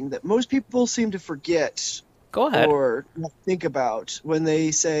something that most people seem to forget. Go ahead. Or think about when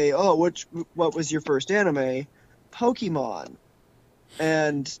they say, "Oh, what was your first anime?" Pokemon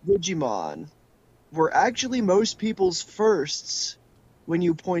and Digimon were actually most people's firsts. When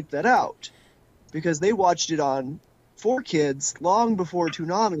you point that out, because they watched it on 4Kids long before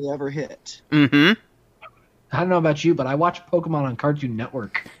Toonami ever hit. Mm-hmm. I don't know about you, but I watched Pokemon on Cartoon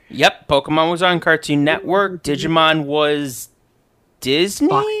Network. Yep, Pokemon was on Cartoon Network. Digimon was Disney?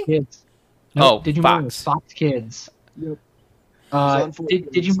 Fox Kids. Nope, Digimon Fox. was Fox Kids. Yep.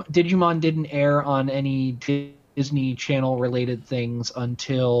 Digimon didn't air on any Disney Channel related things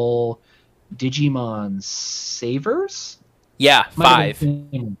until Digimon Savers? Yeah, 5.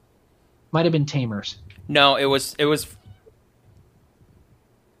 Might have been Tamers. No, it was.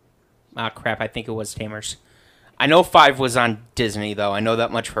 Ah, crap! I think it was Tamers. I know 5 was on Disney though. I know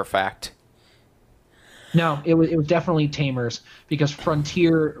that much for a fact. No, it was definitely Tamers because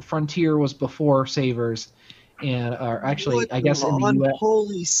Frontier was before Savers, and actually, I guess in the US,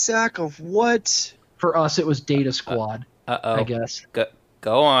 holy sack of what? For us, it was Data Squad. Uh-oh. I guess.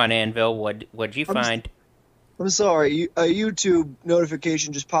 Go on, Anvil. What'd you find? I'm sorry, a YouTube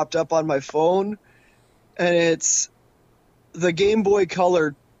notification just popped up on my phone, and it's the Game Boy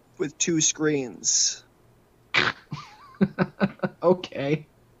Color with 2 screens. Okay.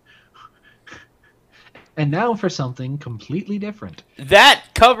 And now for something completely different. That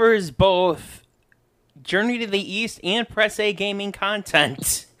covers both Journey to the East and Press A gaming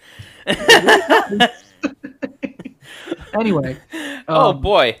content. Anyway. Oh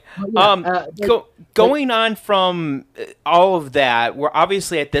boy. Yeah, going on from all of that, we're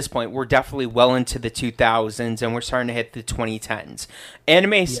obviously at this point we're definitely well into the 2000s and we're starting to hit the 2010s.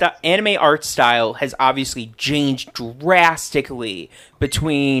 Anime art style has obviously changed drastically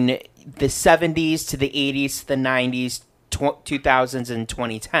between the 70s to the 80s to the 90s, 2000s and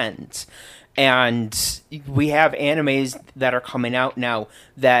 2010s. And we have animes that are coming out now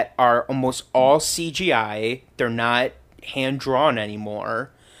that are almost all CGI. They're not hand-drawn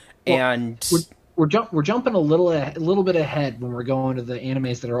anymore. Well, and we're jumping a little bit ahead when we're going to the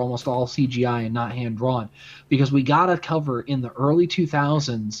animes that are almost all CGI and not hand-drawn, because we got to cover in the early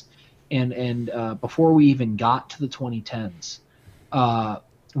 2000s and before we even got to the 2010s,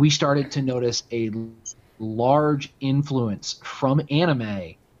 we started to notice a large influence from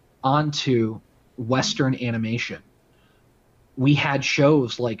anime onto Western animation. We had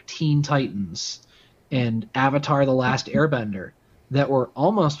shows like Teen Titans and Avatar: The Last Airbender that were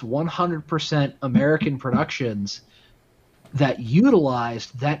almost 100% American productions that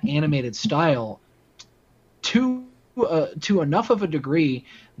utilized that animated style to enough of a degree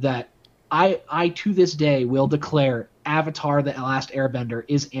that I to this day will declare Avatar: The Last Airbender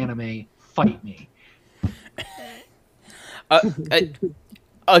is anime. Fight me.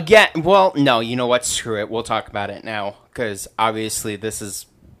 Again, well, no, you know what? Screw it. We'll talk about it now because obviously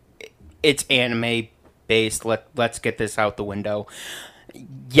it's anime based. Let's get this out the window.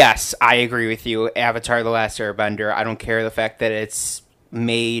 Yes, I agree with you. Avatar: The Last Airbender. I don't care the fact that it's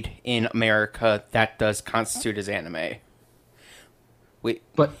made in America. That does constitute as anime.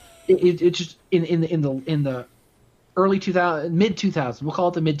 But it just in the early 2000, mid 2000s. We'll call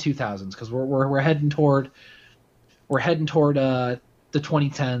it the mid 2000s because we're heading toward the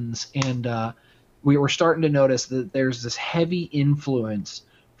 2010s, and we were starting to notice that there's this heavy influence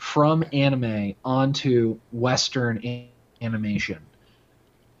from anime onto Western animation.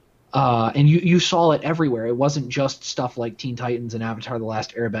 And you saw it everywhere. It wasn't just stuff like Teen Titans and Avatar: The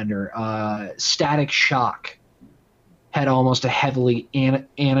Last Airbender. Static Shock had almost a heavily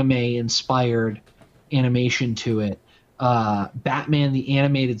anime-inspired animation to it. Batman the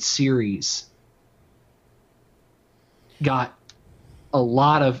Animated Series got a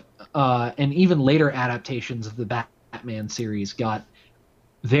lot of, and even later adaptations of the Batman series got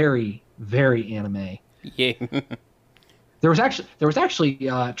very, very anime. Yeah. There was actually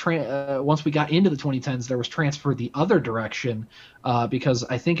once we got into the 2010s, there was transfer the other direction because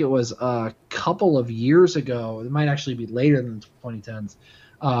I think it was a couple of years ago. It might actually be later than the 2010s.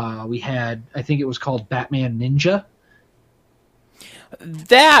 We had, I think it was called Batman Ninja.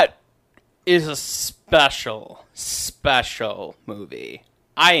 That is a special movie.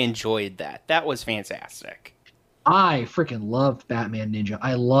 I enjoyed that. That was fantastic. I freaking loved Batman Ninja.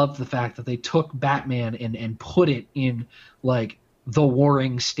 I loved the fact that they took Batman and put it in like the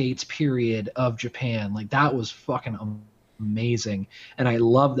Warring States period of Japan. Like that was fucking amazing. And I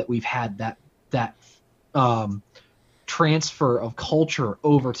love that we've had that transfer of culture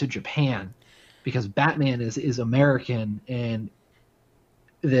over to Japan because Batman is American, and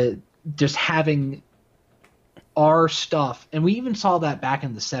just having our stuff, and we even saw that back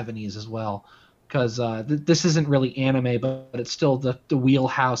in the 70s as well. Because this isn't really anime, but it's still the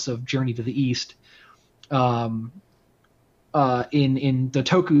wheelhouse of Journey to the East. In the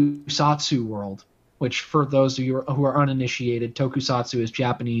tokusatsu world, which for those of you who are uninitiated, tokusatsu is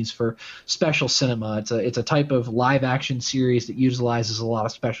Japanese for special cinema. It's a type of live action series that utilizes a lot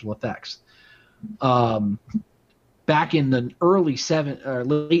of special effects. Back in the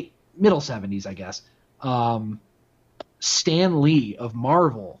middle 70s, I guess. Stan Lee of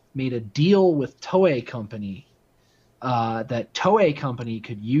Marvel made a deal with Toei Company that Toei Company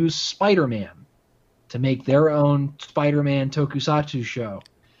could use Spider-Man to make their own Spider-Man tokusatsu show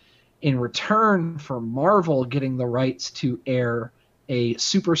in return for Marvel getting the rights to air a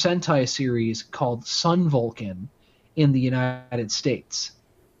Super Sentai series called Sun Vulcan in the United States.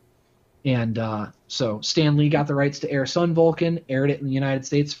 And so Stan Lee got the rights to air Sun Vulcan, aired it in the United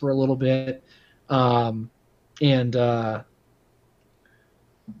States for a little bit, and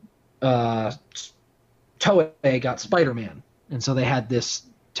Toei got Spider-Man, and so they had this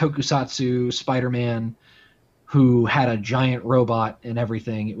tokusatsu Spider-Man who had a giant robot and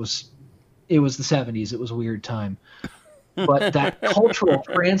everything. It was the 70s. It was a weird time, but that cultural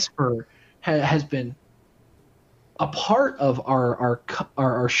transfer has been a part of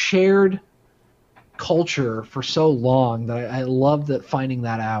our shared culture for so long that I love that finding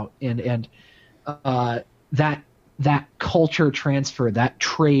that out, and that culture transfer, that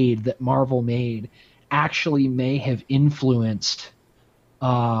trade that Marvel made, actually may have influenced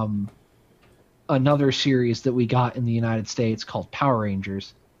another series that we got in the United States called Power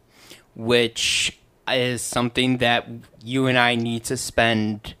Rangers, which is something that you and I need to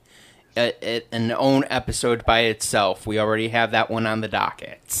spend an own episode by itself. We already have that one on the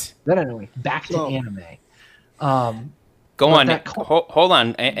docket. But anyway, back to anime. Go on. Hold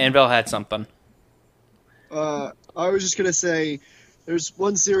on. Anvil had something. I was just going to say, there's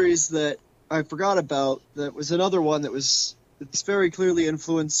one series that I forgot about that was another one that it's very clearly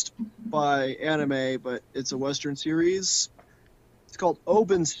influenced by anime, but it's a Western series. It's called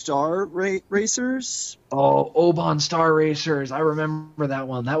Oban Star Racers. Oh, Oban Star Racers. I remember that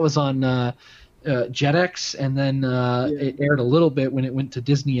one. That was on Jetix, and then it aired a little bit when it went to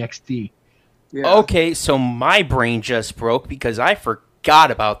Disney XD. Yeah. Okay, so my brain just broke because I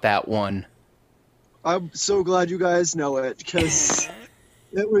forgot about that one. I'm so glad you guys know it, because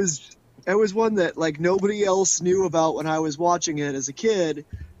it was one that like nobody else knew about when I was watching it as a kid,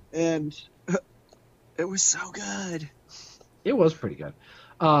 and it was so good. It was pretty good.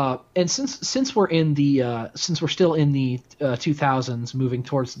 And since we're in the since we're still in the 2000s, moving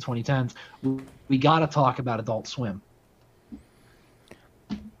towards the 2010s, we got to talk about Adult Swim.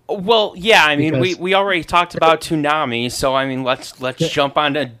 Well, yeah, I mean, Because- we already talked about Toonami, so I mean, let's jump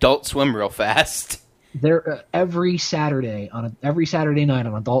on to Adult Swim real fast. There every Saturday night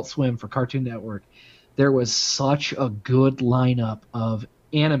on Adult Swim for Cartoon Network, there was such a good lineup of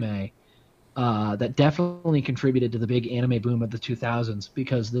anime that definitely contributed to the big anime boom of the 2000s,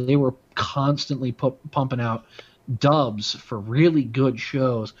 because they were constantly pumping out dubs for really good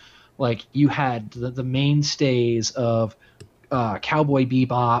shows. Like you had the mainstays of Cowboy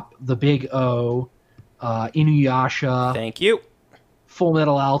Bebop, The Big O, Inuyasha, Thank you. Full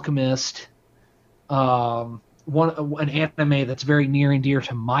Metal Alchemist. An anime that's very near and dear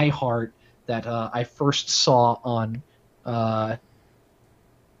to my heart that I first saw on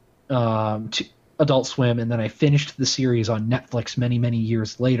Adult Swim, and then I finished the series on Netflix many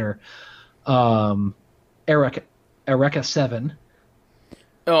years later. Eureka 7.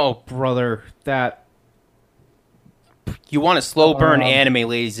 Oh, brother, that... You want a slow burn anime,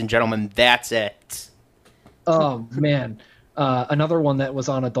 ladies and gentlemen, that's it. Oh, man. Another one that was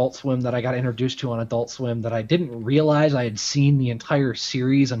on Adult Swim that I got introduced to on Adult Swim that I didn't realize I had seen the entire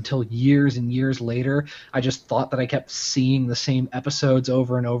series until years and years later. I just thought that I kept seeing the same episodes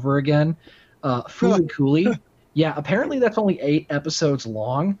over and over again. Fooly Cooly. Yeah, apparently that's only 8 episodes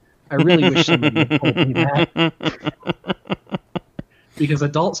long. I really wish somebody had told me that. Because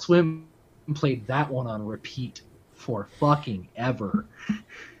Adult Swim played that one on repeat for fucking ever.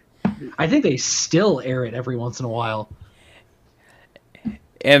 I think they still air it every once in a while.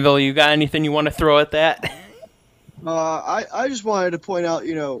 Anvil, you got anything you want to throw at that? I just wanted to point out,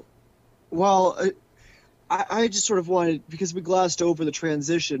 while I just sort of wanted, because we glossed over the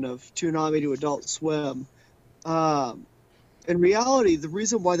transition of Toonami to Adult Swim. In reality, the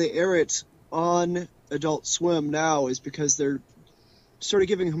reason why they air it on Adult Swim now is because they're sort of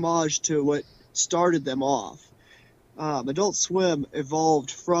giving homage to what started them off. Adult Swim evolved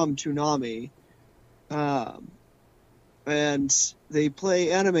from Toonami, and they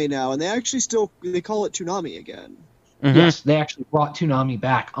play anime now, and they call it Toonami again. Mm-hmm. Yes, they actually brought Toonami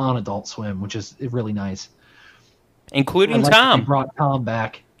back on Adult Swim, which is really nice. Including I like that Tom. They brought Tom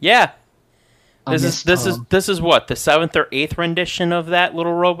back. Yeah. I miss Tom. This is what, the 7th or 8th rendition of that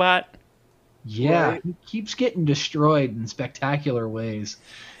little robot? Yeah, Right. he keeps getting destroyed in spectacular ways.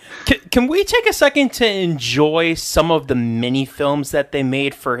 Can we take a second to enjoy some of the mini films that they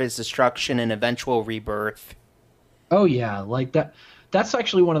made for his destruction and eventual rebirth? Oh yeah, like that. That's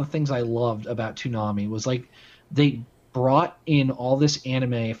actually one of the things I loved about Toonami was like they brought in all this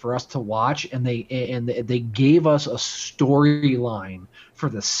anime for us to watch, and they gave us a storyline for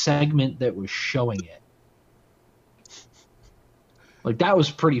the segment that was showing it. Like that was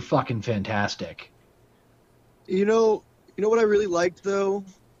pretty fucking fantastic. You know what I really liked though?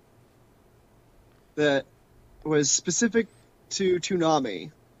 That was specific to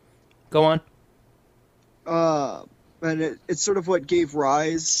Toonami. Go on. And it's sort of what gave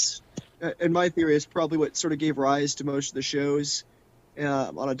rise, in my theory, it's probably what sort of gave rise to most of the shows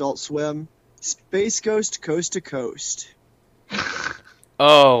on Adult Swim. Space Ghost Coast to Coast.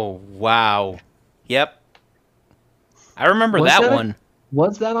 Oh, wow. Yep. I remember Was that that- one.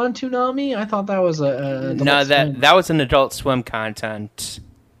 Was that on Toonami? I thought that was a No, Adult Swim. that was an Adult Swim content.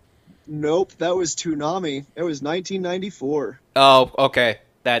 Nope, that was Toonami. It was 1994. Oh, okay.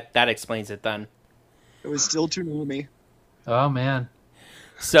 That explains it then. It was still Toonami. Oh man,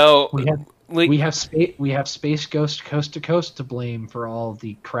 So we have Space Ghost Coast to Coast to blame for all of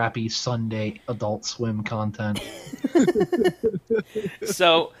the crappy Sunday Adult Swim content.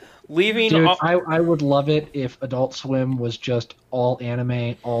 so leaving Dude, all, I would love it if Adult Swim was just all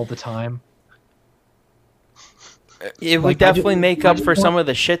anime all the time. it would like, definitely I just- make I up just for some want- of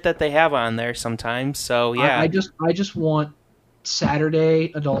the shit that they have on there sometimes. So yeah. I just want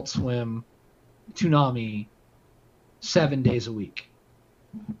Saturday Adult Swim, Toonami, 7 days a week.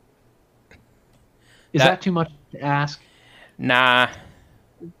 Is That- that too much to ask? Nah.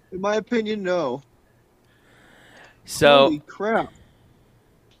 In my opinion, no. So Holy crap.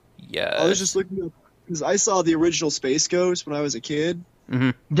 yeah. I was just looking up, because I saw the original Space Ghost when I was a kid.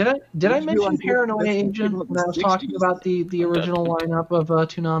 Mhm. Did I Did you mention realize Paranoia that's Agent about when I was the talking 60s? about the original lineup of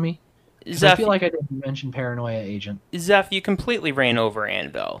Toonami? 'Cause I Zeph, feel like I didn't mention Paranoia Agent. Zeph, you completely ran over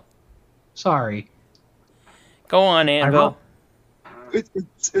Anvil. Sorry. Go on, Anvil.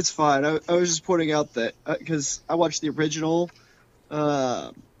 It's fine. I was just pointing out that because I watched the original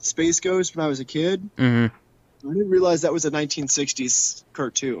Space Ghost when I was a kid. Mm-hmm. I didn't realize that was a 1960s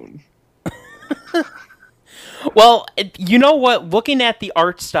cartoon. Well, you know what? Looking at the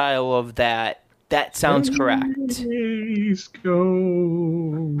art style of that sounds correct. Space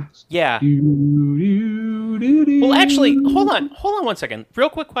Ghost. Yeah. Well, Well, actually, hold on 1 second. Real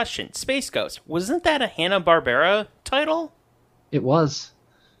quick question. Space Ghost, wasn't that a Hanna-Barbera title? It was.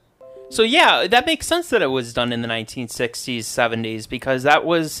 So yeah, that makes sense that it was done in the 1960s, 70s, because that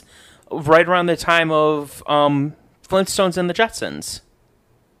was right around the time of Flintstones and the Jetsons.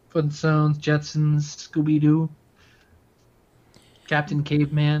 Flintstones, Jetsons, Scooby-Doo, Captain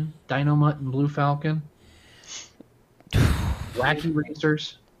Caveman, Dynamite and Blue Falcon, Wacky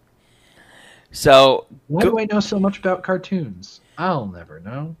Racers. So, Why do I know so much about cartoons? I'll never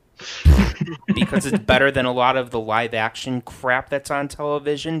know. because it's better than a lot of the live-action crap that's on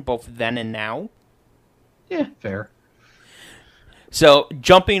television, both then and now. Yeah, fair. So,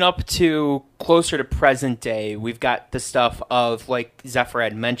 jumping up to closer to present day, we've got the stuff of, like Zephyr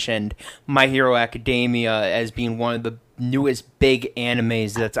had mentioned, My Hero Academia as being one of the newest big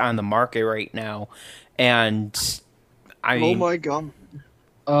animes that's on the market right now. And, I mean... Oh my god.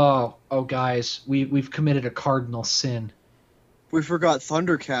 Oh, guys, we've committed a cardinal sin. We forgot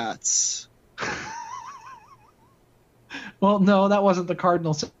Thundercats. Well, no, that wasn't the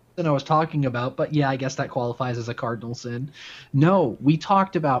cardinal sin I was talking about, but yeah, I guess that qualifies as a cardinal sin. No, we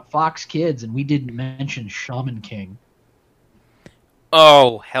talked about Fox Kids, and we didn't mention Shaman King.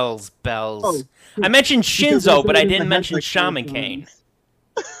 Oh, hell's bells. Oh, I mentioned because Shinzo, they but I didn't didn't have mention like Shaman cartoons.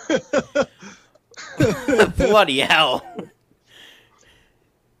 King. Bloody hell.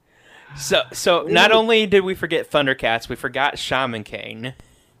 So not only did we forget Thundercats, we forgot Shaman King.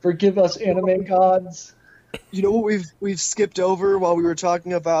 Forgive us, anime gods. You know what we've skipped over while we were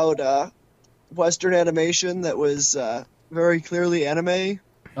talking about Western animation that was very clearly anime?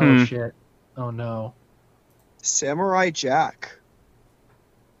 Oh, shit. Oh, no. Samurai Jack.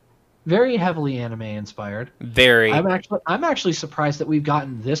 Very heavily anime inspired. Very. I'm actually surprised that we've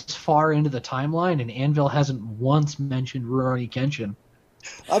gotten this far into the timeline and Anvil hasn't once mentioned Rurouni Kenshin.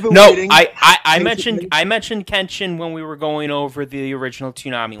 I've been No, waiting. I mentioned Kenshin when we were going over the original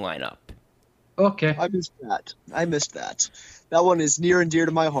Toonami lineup. Okay. I missed that. That one is near and dear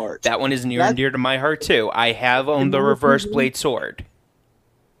to my heart. That one is near and dear to my heart too. I have owned the reverse blade sword.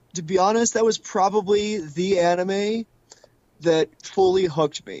 To be honest, that was probably the anime that fully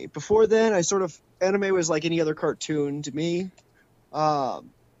hooked me. Before then, anime was like any other cartoon to me. But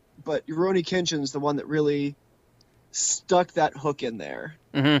Rurouni Kenshin's the one that really stuck that hook in there.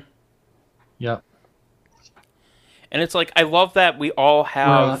 Mm-hmm. Yep. And it's like I love that we all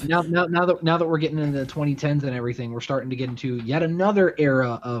have now that we're getting into the 2010s and everything, we're starting to get into yet another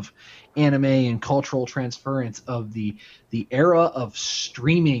era of anime and cultural transference of the era of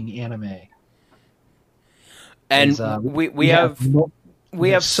streaming anime. and we have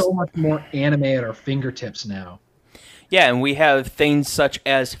so much more anime at our fingertips now. Yeah, and we have things such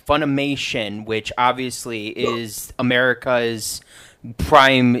as Funimation, which obviously is America's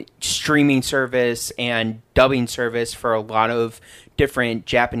prime streaming service and dubbing service for a lot of different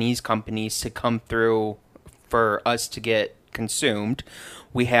Japanese companies to come through for us to get consumed.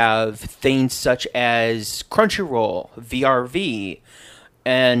 We have things such as Crunchyroll, VRV,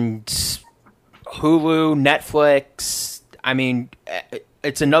 and Hulu, Netflix. I mean,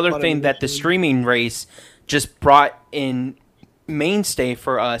 it's another thing that the streaming race just brought in mainstay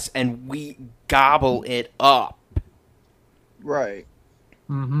for us, and we gobble it up. Right.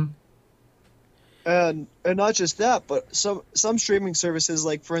 Mm-hmm. And not just that, but some streaming services,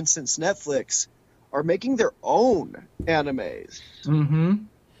 like for instance Netflix, are making their own animes. Mm-hmm.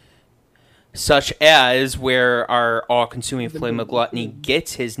 Such as where our all-consuming flame of gluttony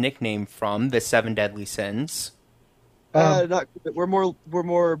gets his nickname from, the Seven Deadly Sins. We're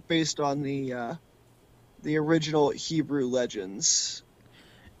more based on the original Hebrew legends.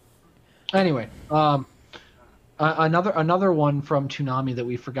 Anyway, another one from Toonami that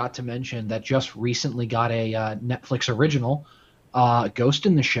we forgot to mention that just recently got a Netflix original, Ghost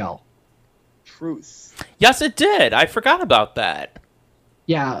in the Shell. Truth. Yes, it did. I forgot about that.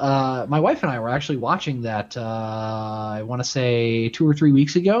 Yeah, my wife and I were actually watching that, I want to say 2 or 3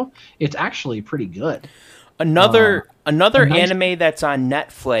 weeks ago. It's actually pretty good. Another nice- anime that's on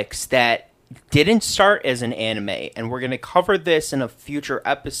Netflix that didn't start as an anime, and we're going to cover this in a future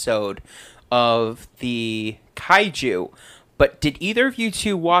episode of the Kaiju. But did either of you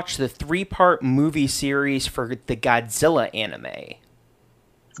two watch the 3-part movie series for the Godzilla anime?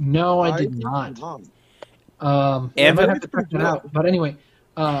 No, I did not. I And might have to check that out. But anyway,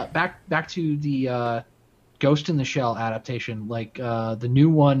 back to the Ghost in the Shell adaptation. Like the new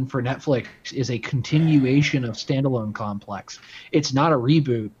one for Netflix is a continuation of Standalone Complex. It's not a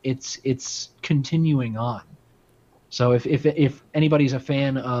reboot. It's continuing on. So if anybody's a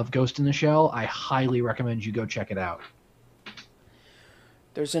fan of Ghost in the Shell, I highly recommend you go check it out.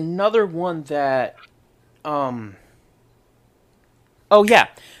 there's another one that, oh yeah,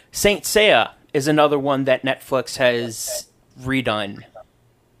 Saint Seiya is another one that Netflix has redone.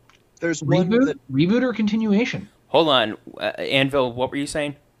 There's one Reboot or continuation? Hold on, Anvil, what were you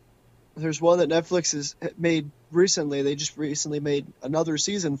saying? There's one that Netflix has made recently. They just recently made another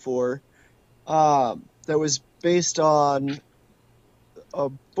season for, that was based on a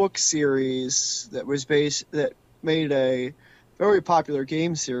book series that made a very popular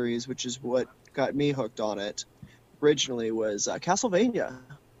game series, which is what got me hooked on it. Originally was Castlevania.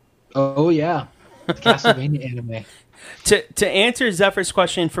 Oh yeah, the Castlevania anime. To answer Zephyr's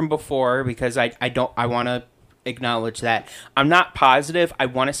question from before, because I want to acknowledge that I'm not positive. I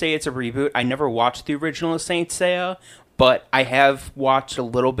want to say it's a reboot. I never watched the original Saint Seiya, but I have watched a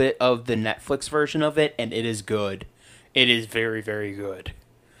little bit of the Netflix version of it, and it is good. It is very, very good.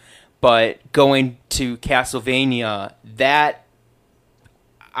 But going to Castlevania, that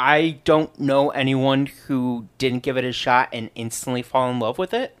I don't know anyone who didn't give it a shot and instantly fall in love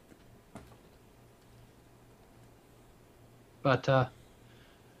with it. But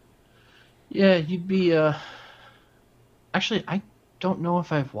yeah, you'd be. Actually, I don't know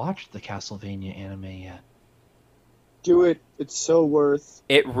if I've watched the Castlevania anime yet. Do it. It's so worth.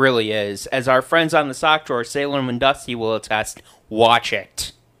 It really is. As our friends on the sock drawer, Salem and Dusty, will attest, watch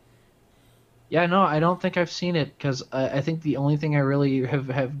it. Yeah, no, I don't think I've seen it because I think the only thing I really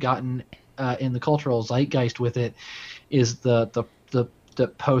have gotten in the cultural zeitgeist with it is the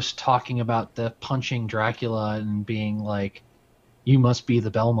post talking about the punching Dracula and being like, "You must be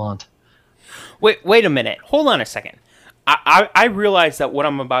the Belmont." Wait a minute. Hold on a second. I realize that what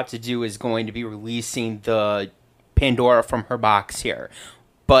I'm about to do is going to be releasing the Pandora from her box here.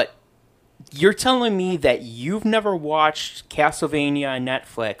 But you're telling me that you've never watched Castlevania on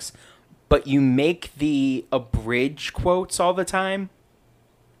Netflix, but you make the abridged quotes all the time?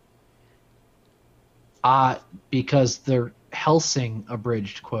 Because they're Helsing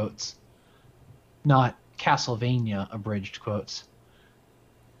abridged quotes, not Castlevania abridged quotes.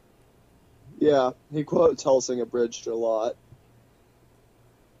 Yeah, he quotes Helsing abridged a lot.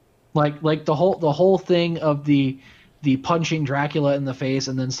 Like the whole thing of the punching Dracula in the face,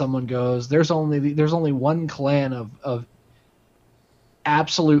 and then someone goes, "There's only one clan of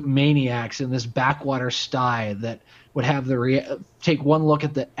absolute maniacs in this backwater sty that would have take one look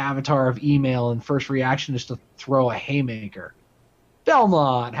at the avatar of email and first reaction is to throw a haymaker.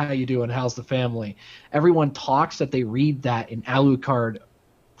 Belmont, how you doing? How's the family?" Everyone talks that they read that in Alucard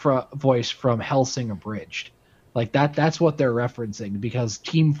voice from Helsing abridged. Like that's what they're referencing, because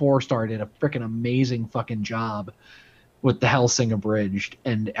Team 4-Star did a freaking amazing fucking job with the Helsing abridged,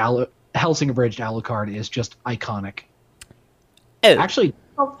 and Helsing abridged Alucard is just iconic. Oh. Actually,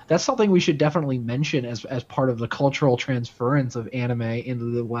 that's something we should definitely mention as part of the cultural transference of anime into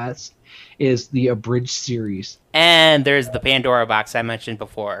the West, is the abridged series. And there's the Pandora box I mentioned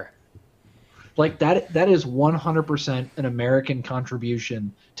before. Like that is 100% an American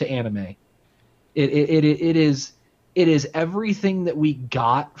contribution to anime. It is everything that we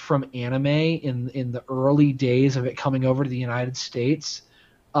got from anime in the early days of it coming over to the United States,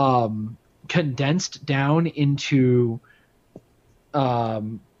 condensed down into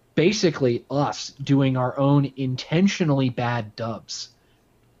basically us doing our own intentionally bad dubs.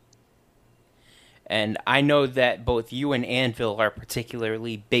 And I know that both you and Anvil are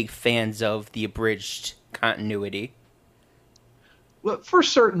particularly big fans of the abridged continuity. Well, for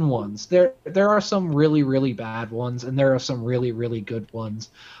certain ones, there are some really, really bad ones, and there are some really, really good ones.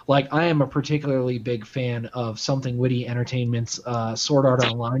 Like, I am a particularly big fan of Something Witty Entertainment's Sword Art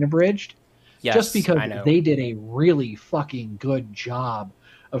Online abridged. Yes, just because I know. They did a really fucking good job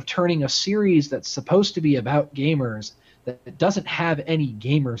of turning a series that's supposed to be about gamers, that doesn't have any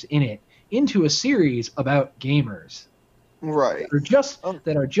gamers in it, into a series about gamers. Right.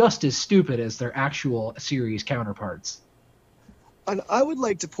 That are just as stupid as their actual series counterparts. And I would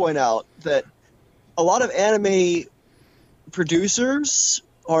like to point out that a lot of anime producers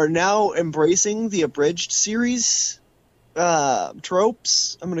are now embracing the abridged series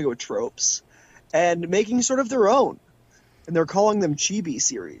tropes. I'm going to go with tropes. And making sort of their own. And they're calling them chibi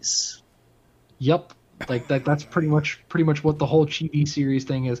series. Yep. Like that's pretty much what the whole chibi series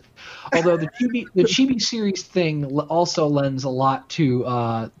thing is. Although the chibi series thing also lends a lot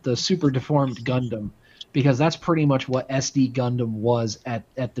to the Super Deformed Gundam, because that's pretty much what SD Gundam was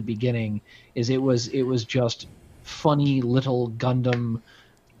at the beginning. It was just funny little Gundam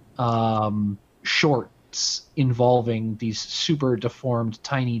shorts involving these super deformed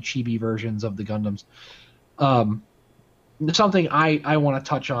tiny chibi versions of the Gundams. Something I want to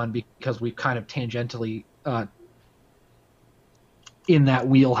touch on because we've kind of tangentially in that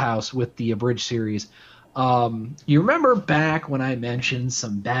wheelhouse with the abridged series. You remember back when I mentioned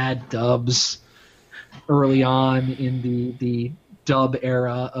some bad dubs early on in the dub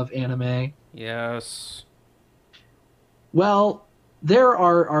era of anime? Yes. Well, there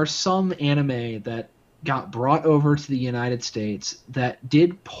are some anime that got brought over to the United States that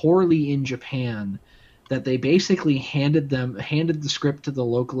did poorly in Japan, that they basically handed the script to the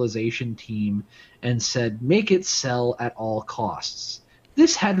localization team and said, make it sell at all costs.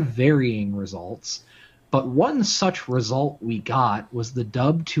 This had varying results, but one such result we got was the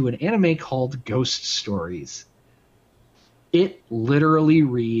dub to an anime called Ghost Stories. It literally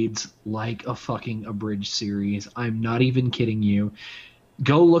reads like a fucking abridged series. I'm not even kidding you.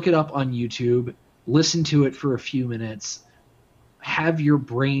 Go look it up on YouTube, listen to it for a few minutes, have your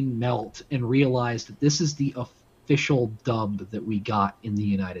brain melt and realize that this is the official dub that we got in the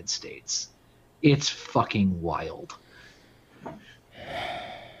United States. It's fucking wild.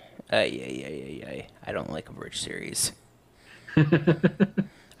 I don't like abridged series.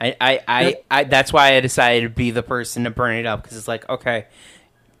 I that's why I decided to be the person to burn it up, because it's like, okay,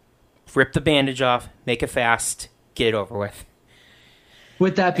 rip the bandage off, make it fast, get it over with.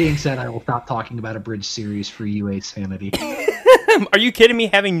 With that being said, I will stop talking about abridged series for UA sanity. Are you kidding me?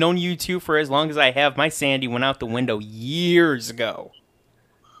 Having known you two for as long as I have, my sanity went out the window years ago.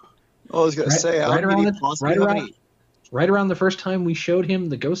 I was gonna say, right around the first time we showed him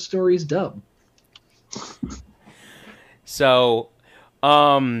the Ghost Stories dub. So,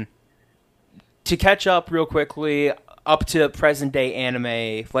 to catch up real quickly, up to present day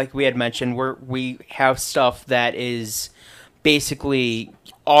anime, like we had mentioned, we have stuff that is basically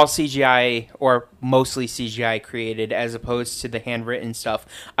all CGI or mostly CGI created, as opposed to the handwritten stuff.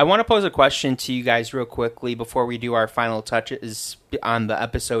 I want to pose a question to you guys real quickly before we do our final touches on the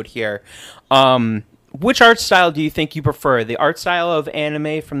episode here. Which art style do you think you prefer? The art style of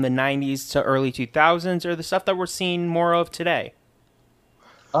anime from the 90s to early 2000s, or the stuff that we're seeing more of today?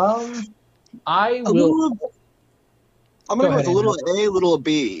 I'm gonna go with a little A, little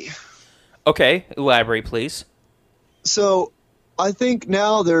B. Okay, elaborate, please. So, I think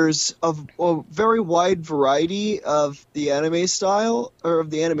now there's a very wide variety of the anime style, or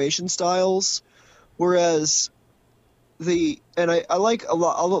of the animation styles, whereas I like a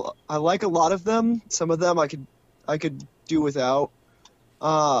lot. I like a lot of them. Some of them I could do without.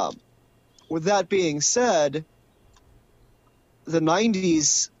 With that being said, the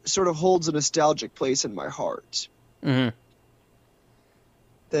 90s sort of holds a nostalgic place in my heart. Mm-hmm.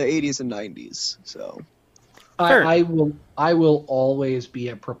 The 80s and 90s. So I will always be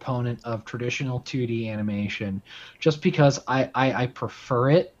a proponent of traditional 2D animation, just because I prefer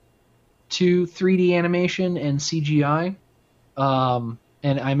it to 3D animation and CGI.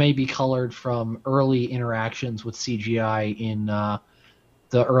 And I may be colored from early interactions with CGI in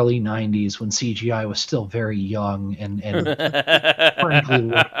the early 90s, when CGI was still very young and frankly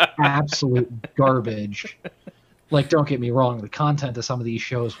looked absolute garbage. Like, don't get me wrong, the content of some of these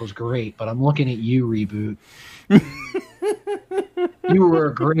shows was great, but I'm looking at you, Reboot. You were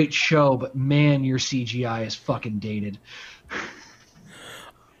a great show, but man, your CGI is fucking dated.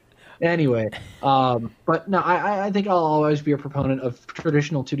 Anyway, but no, I think I'll always be a proponent of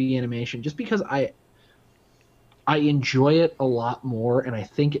traditional 2D animation, just because I enjoy it a lot more, and I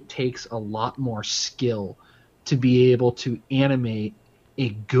think it takes a lot more skill to be able to animate a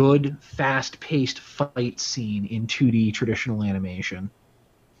good, fast-paced fight scene in 2D traditional animation.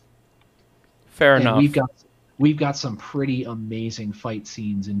 Fair enough. We've got some pretty amazing fight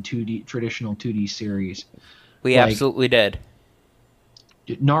scenes in traditional 2D series. We absolutely did.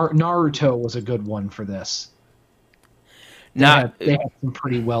 Naruto was a good one for this. They had some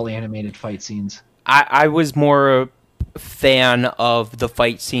pretty well animated fight scenes. I was more a fan of the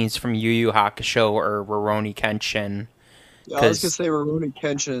fight scenes from Yu Yu Hakusho or Rurouni Kenshin. Yeah, I was gonna say Rurouni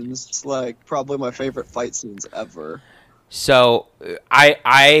Kenshin's like probably my favorite fight scenes ever. So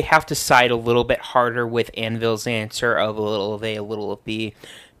I have to side a little bit harder with Anvil's answer of a little of A, a little of B,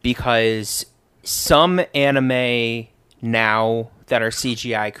 because some anime now that are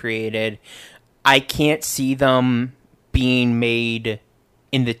CGI created, I can't see them being made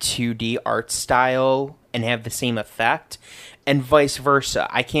in the 2D art style and have the same effect, and vice versa.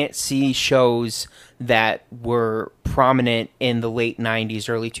 I can't see shows that were prominent in the late 90s,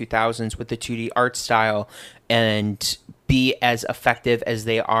 early 2000s with the 2D art style and be as effective as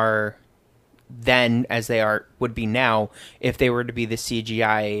they are then as they would be now if they were to be the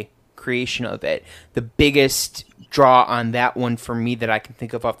CGI creation of it. The biggest draw on that one for me that I can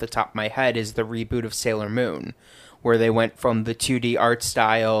think of off the top of my head is the reboot of Sailor Moon, where they went from the 2D art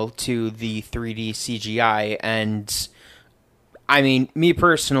style to the 3D CGI. And I mean, me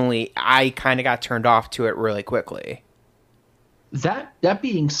personally, I kind of got turned off to it really quickly. That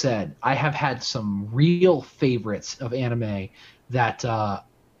being said, I have had some real favorites of anime that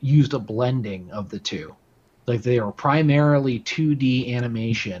used a blending of the two. Like, they were primarily 2D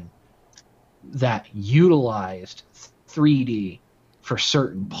animation that utilized 3D for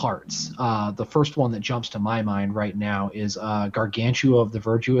certain parts. The first one that jumps to my mind right now is Gargantua of the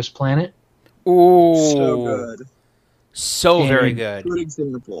Virtuous Planet. Ooh, So good. So very good. Good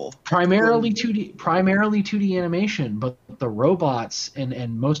example. Primarily 2D animation, but the robots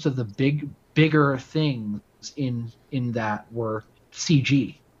and most of the bigger things in that were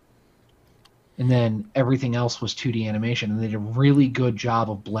CG. And then everything else was 2D animation, and they did a really good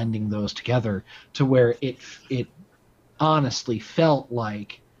job of blending those together to where it honestly felt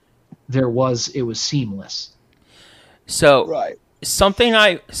like it was seamless. So Right. something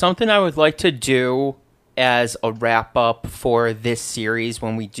I would like to do as a wrap up for this series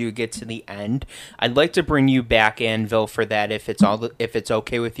when we do get to the end, I'd like to bring you back, Anvil, for that if it's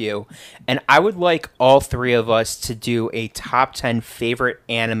okay with you. And I would like all three of us to do a top 10 favorite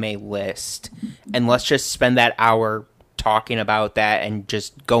anime list, and let's just spend that hour talking about that and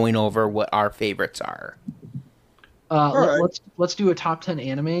just going over what our favorites are. Right. Let's do a top 10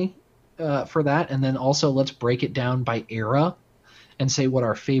 anime for that, and then also let's break it down by era and say what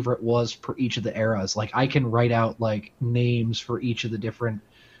our favorite was for each of the eras. Like, I can write out like names for each of the different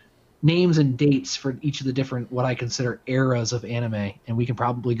names and dates for each of the different what I consider eras of anime, and we can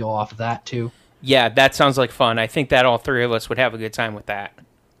probably go off of that too. Yeah, that sounds like fun. I think that all three of us would have a good time with that.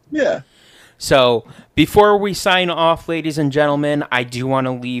 Yeah. So, before we sign off, ladies and gentlemen, I do want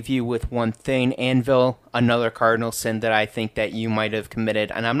to leave you with one thing. Anvil, another cardinal sin that I think that you might have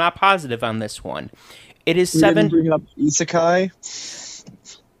committed, and I'm not positive on this one. It is We didn't bring up Isekai.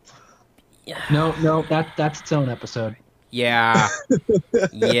 No, that's its own episode. Yeah.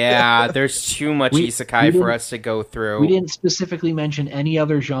 Yeah, there's too much isekai for us to go through. We didn't specifically mention any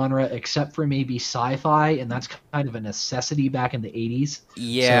other genre except for maybe sci-fi, and that's kind of a necessity back in the 80s.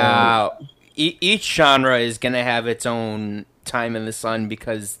 Yeah. So, each genre is going to have its own time in the sun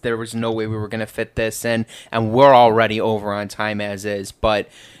because there was no way we were going to fit this in, and we're already over on time as is. But,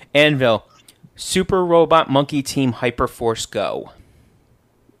 Anvil, Super Robot Monkey Team Hyperforce Go.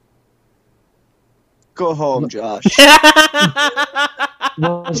 Go home, Josh.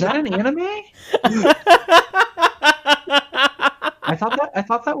 Was that an anime? I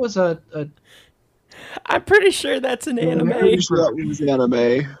thought that was a I'm pretty sure that's an anime. I'm pretty sure that was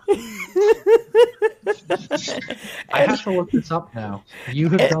anime. I have to look this up now. You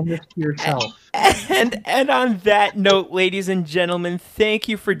have done this to yourself. And on that note, ladies and gentlemen, thank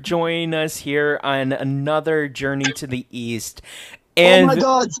you for joining us here on another Journey to the East. And oh my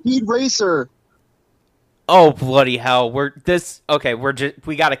God, Speed Racer! Oh bloody hell! We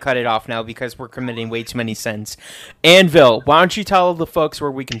got to cut it off now because we're committing way too many sins. Anvil, why don't you tell the folks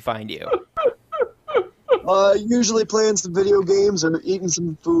where we can find you? Usually playing some video games or eating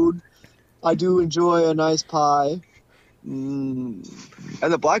some food. I do enjoy a nice pie. And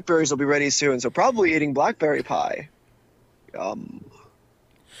the blackberries will be ready soon, so probably eating blackberry pie. You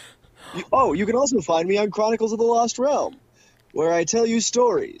can also find me on Chronicles of the Lost Realm, where I tell you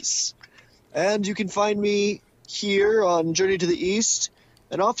stories. And you can find me here on Journey to the East,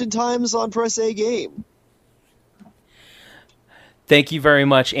 and oftentimes on Press A Game. Thank you very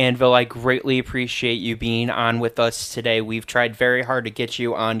much, Anvil. I greatly appreciate you being on with us today. We've tried very hard to get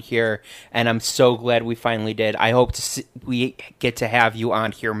you on here, and I'm so glad we finally did. I hope we get to have you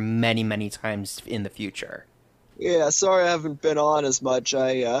on here many, many times in the future. Yeah, sorry I haven't been on as much.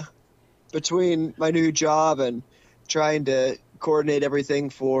 Between my new job and trying to coordinate everything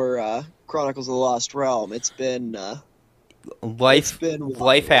for Chronicles of the Lost Realm, it's been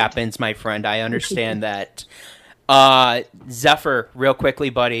life happens, my friend. I understand that. Zephyr, real quickly,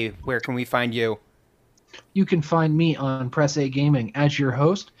 buddy, where can we find you? You can find me on Press A Gaming as your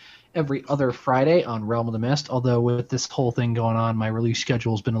host every other Friday on Realm of the Mist, although with this whole thing going on, my release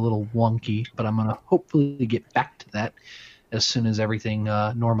schedule has been a little wonky, but I'm going to hopefully get back to that as soon as everything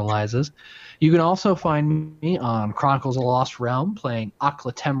normalizes. You can also find me on Chronicles of the Lost Realm playing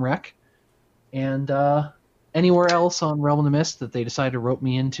Akla Temrek, and anywhere else on Realm of the Mist that they decided to rope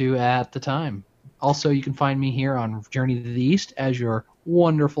me into at the time. Also, you can find me here on Journey to the East as your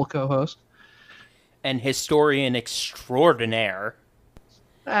wonderful co-host. And historian extraordinaire.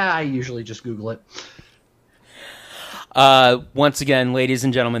 I usually just Google it. Once again, ladies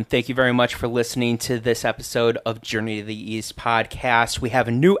and gentlemen, thank you very much for listening to this episode of Journey to the East podcast. We have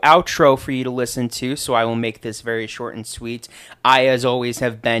a new outro for you to listen to, so I will make this very short and sweet. I, as always,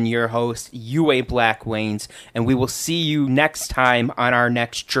 have been your host, UA Black Waynes, and we will see you next time on our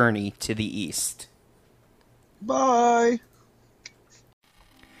next journey to the East. Bye!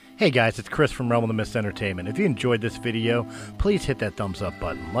 Hey guys, it's Chris from Realm of the Mist Entertainment. If you enjoyed this video, please hit that thumbs up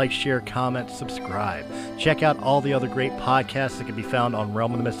button. Like, share, comment, subscribe. Check out all the other great podcasts that can be found on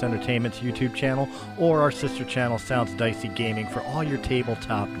Realm of the Mist Entertainment's YouTube channel or our sister channel, Sounds Dicey Gaming, for all your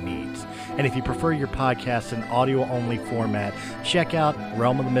tabletop needs. And if you prefer your podcast in audio-only format, check out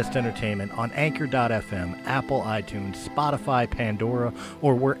Realm of the Mist Entertainment on Anchor.fm, Apple iTunes, Spotify, Pandora,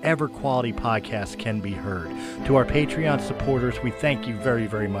 or wherever quality podcasts can be heard. To our Patreon supporters, we thank you very,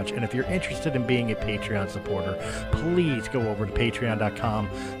 very much. And if you're interested in being a Patreon supporter, please go over to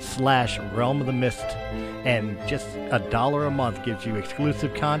patreon.com/Realm of the Mist, and just $1 a month gives you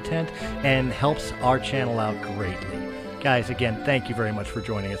exclusive content and helps our channel out greatly. Guys, again, thank you very much for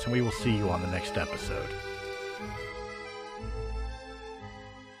joining us, and we will see you on the next episode.